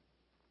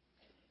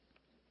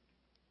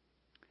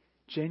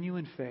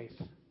 Genuine faith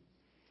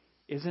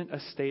isn't a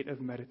state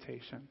of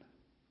meditation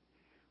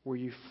where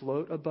you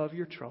float above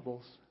your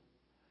troubles,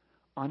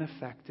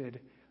 unaffected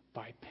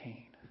by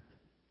pain.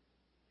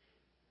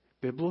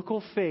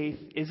 Biblical faith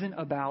isn't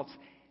about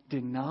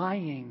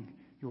denying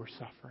your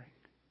suffering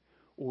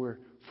or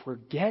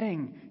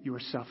forgetting your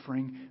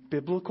suffering.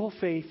 Biblical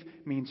faith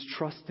means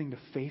trusting the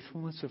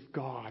faithfulness of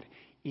God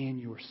in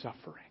your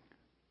suffering.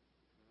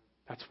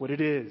 That's what it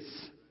is.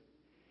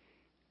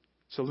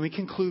 So let me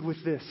conclude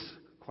with this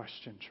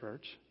question,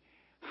 church.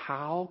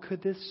 How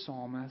could this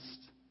psalmist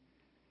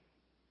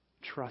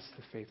trust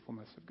the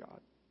faithfulness of God?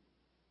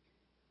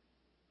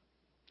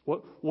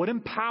 What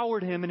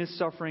empowered him in his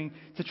suffering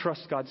to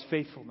trust God's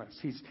faithfulness?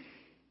 He's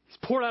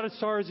poured out his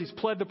sorrows. He's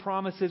pled the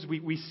promises.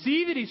 We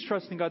see that he's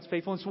trusting God's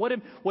faithfulness.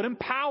 What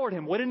empowered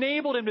him? What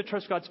enabled him to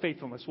trust God's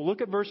faithfulness? Well,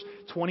 look at verse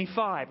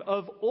 25.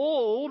 Of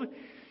old,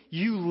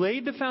 you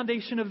laid the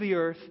foundation of the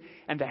earth,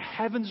 and the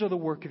heavens are the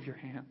work of your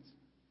hands.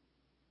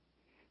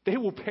 They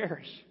will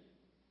perish,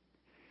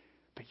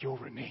 but you'll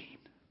remain.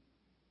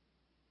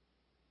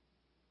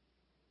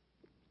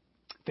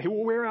 They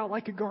will wear out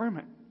like a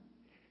garment.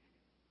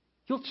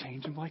 You'll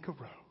change them like a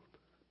robe.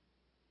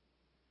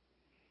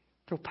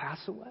 They'll pass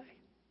away.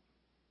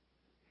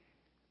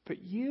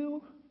 But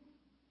you,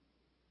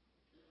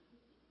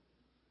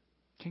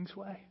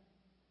 Kingsway,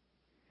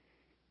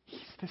 he's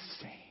the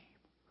same.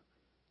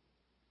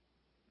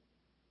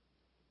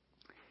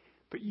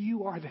 But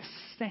you are the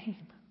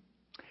same.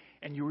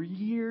 And your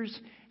years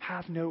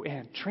have no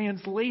end.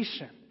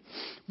 Translation.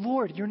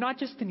 Lord, you're not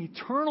just an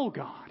eternal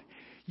God.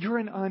 You're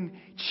an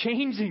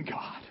unchanging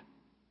God.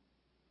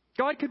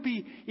 God could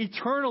be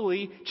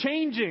eternally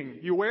changing.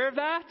 You aware of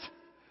that?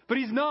 But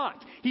He's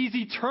not. He's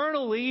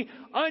eternally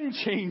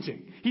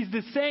unchanging. He's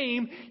the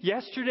same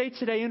yesterday,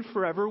 today, and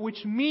forever,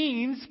 which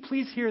means,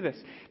 please hear this,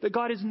 that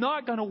God is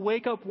not going to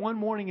wake up one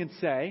morning and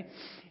say,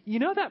 you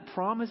know that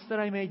promise that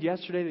I made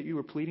yesterday that you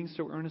were pleading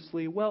so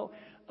earnestly? Well,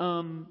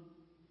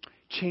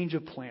 change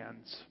of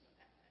plans.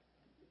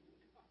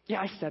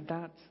 Yeah, I said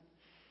that.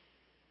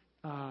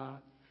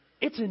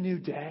 It's a new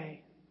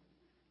day.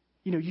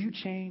 You know, you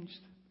changed.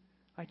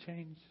 I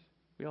changed.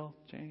 We all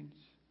changed.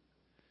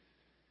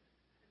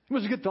 It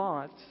was a good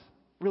thought.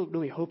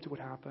 Really hoped it would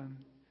happen.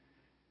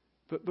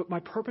 But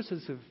my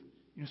purposes have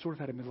sort of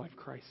had a midlife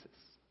crisis.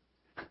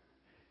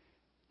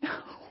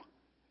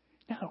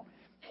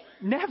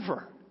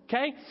 Never.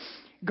 Okay?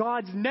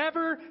 God's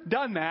never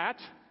done that.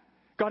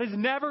 God is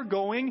never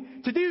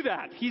going to do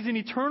that. He's an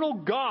eternal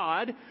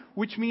God,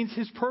 which means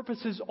His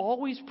purposes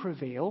always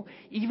prevail,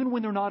 even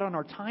when they're not on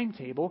our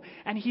timetable.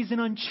 And He's an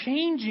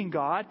unchanging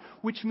God,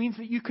 which means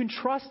that you can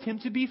trust Him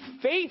to be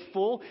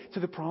faithful to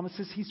the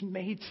promises He's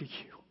made to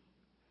you.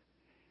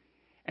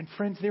 And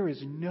friends, there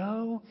is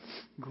no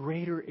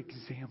greater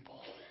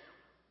example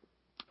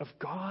of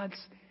God's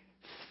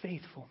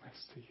faithfulness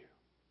to you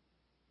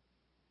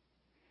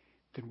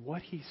than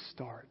what He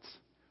starts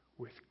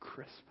with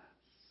Christmas.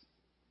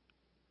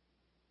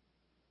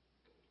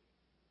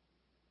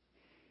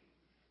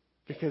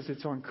 Because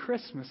it's on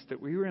Christmas that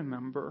we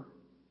remember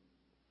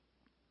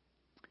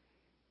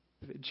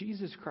that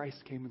Jesus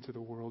Christ came into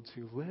the world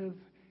to live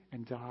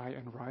and die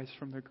and rise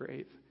from the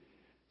grave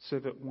so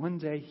that one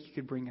day He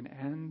could bring an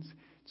end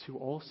to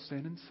all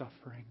sin and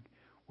suffering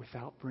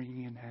without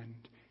bringing an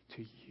end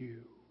to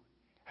you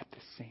at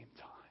the same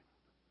time.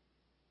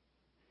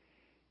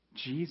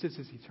 Jesus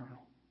is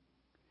eternal.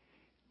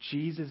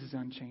 Jesus is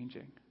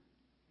unchanging.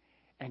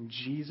 And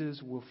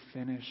Jesus will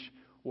finish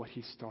what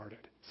He started.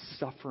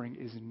 Suffering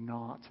is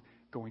not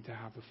going to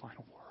have the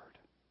final word.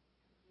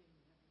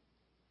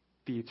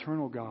 The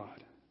eternal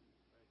God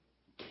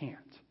can't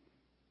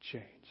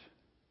change.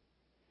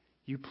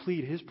 You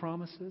plead His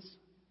promises,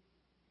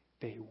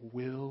 they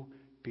will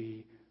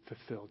be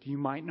fulfilled. You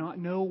might not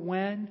know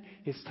when.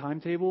 His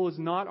timetable is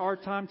not our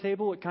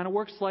timetable. It kind of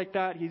works like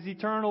that. He's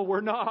eternal.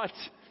 We're not.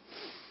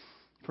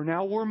 For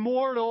now, we're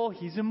mortal.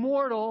 He's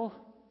immortal.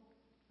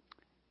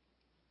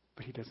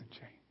 But He doesn't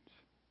change.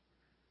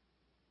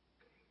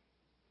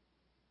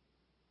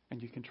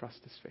 And you can trust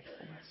His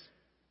faithfulness.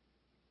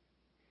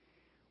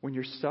 When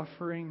you're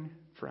suffering,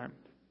 friend,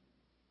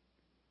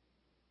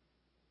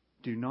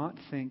 do not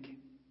think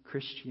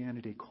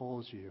Christianity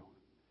calls you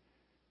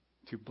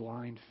to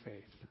blind faith.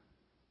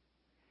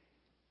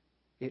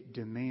 It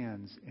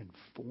demands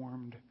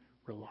informed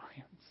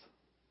reliance.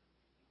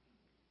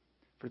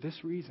 For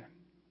this reason,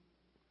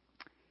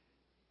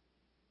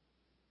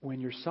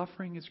 when your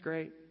suffering is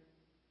great,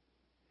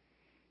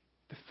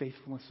 the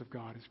faithfulness of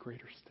God is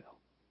greater still.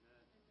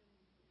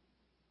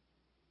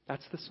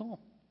 That's the psalm.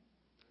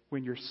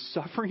 When your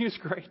suffering is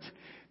great,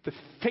 the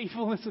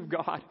faithfulness of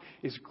God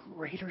is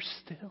greater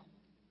still.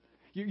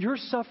 Your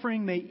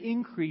suffering may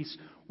increase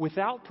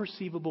without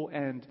perceivable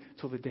end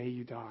till the day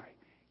you die.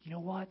 You know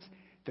what?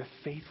 The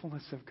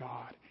faithfulness of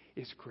God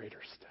is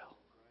greater still.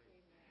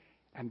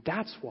 And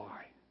that's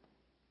why,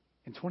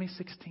 in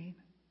 2016,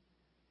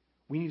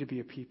 we need to be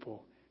a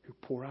people who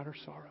pour out our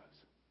sorrows,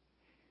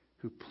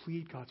 who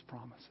plead God's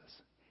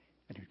promises,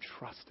 and who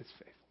trust His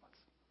faithfulness.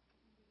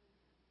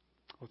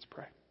 Let's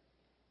pray.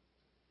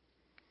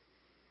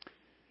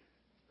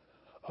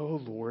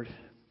 Oh Lord,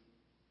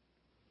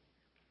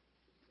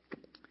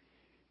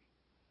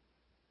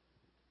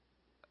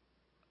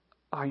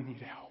 I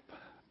need help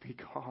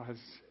because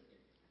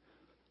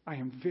I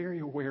am very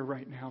aware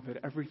right now that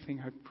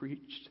everything I've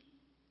preached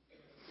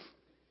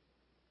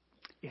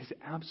is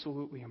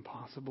absolutely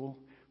impossible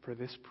for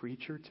this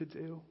preacher to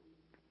do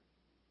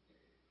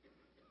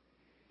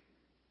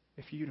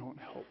if you don't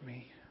help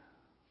me.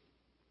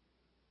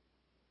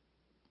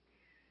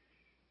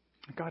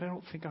 God, I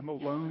don't think I'm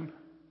alone.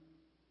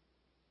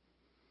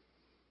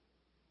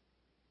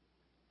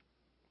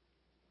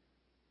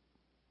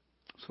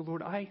 So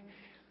Lord, I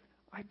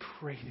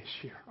pray this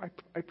year,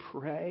 I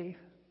pray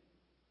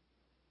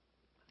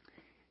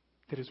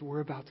that as we're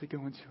about to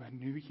go into a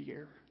new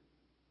year,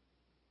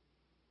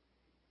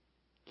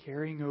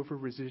 carrying over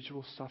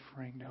residual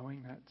suffering,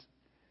 knowing that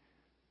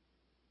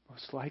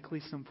most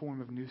likely some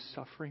form of new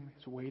suffering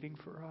is waiting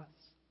for us,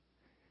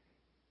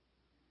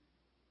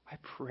 I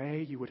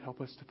pray you would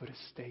help us to put a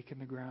stake in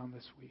the ground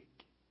this week.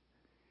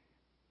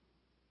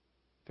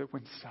 That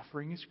when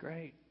suffering is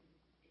great,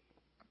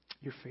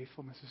 your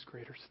faithfulness is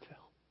greater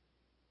still.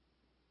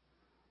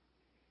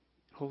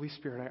 Holy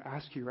Spirit, I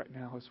ask you right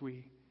now as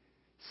we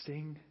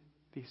sing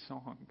these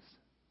songs,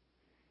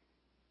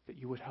 that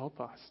you would help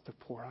us to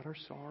pour out our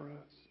sorrows,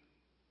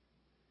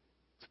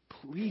 to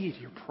plead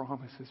your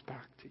promises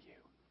back to you,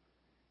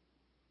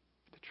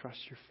 to trust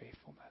your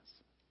faithfulness.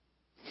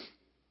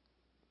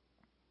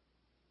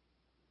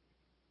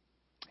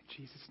 In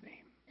Jesus'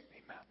 name.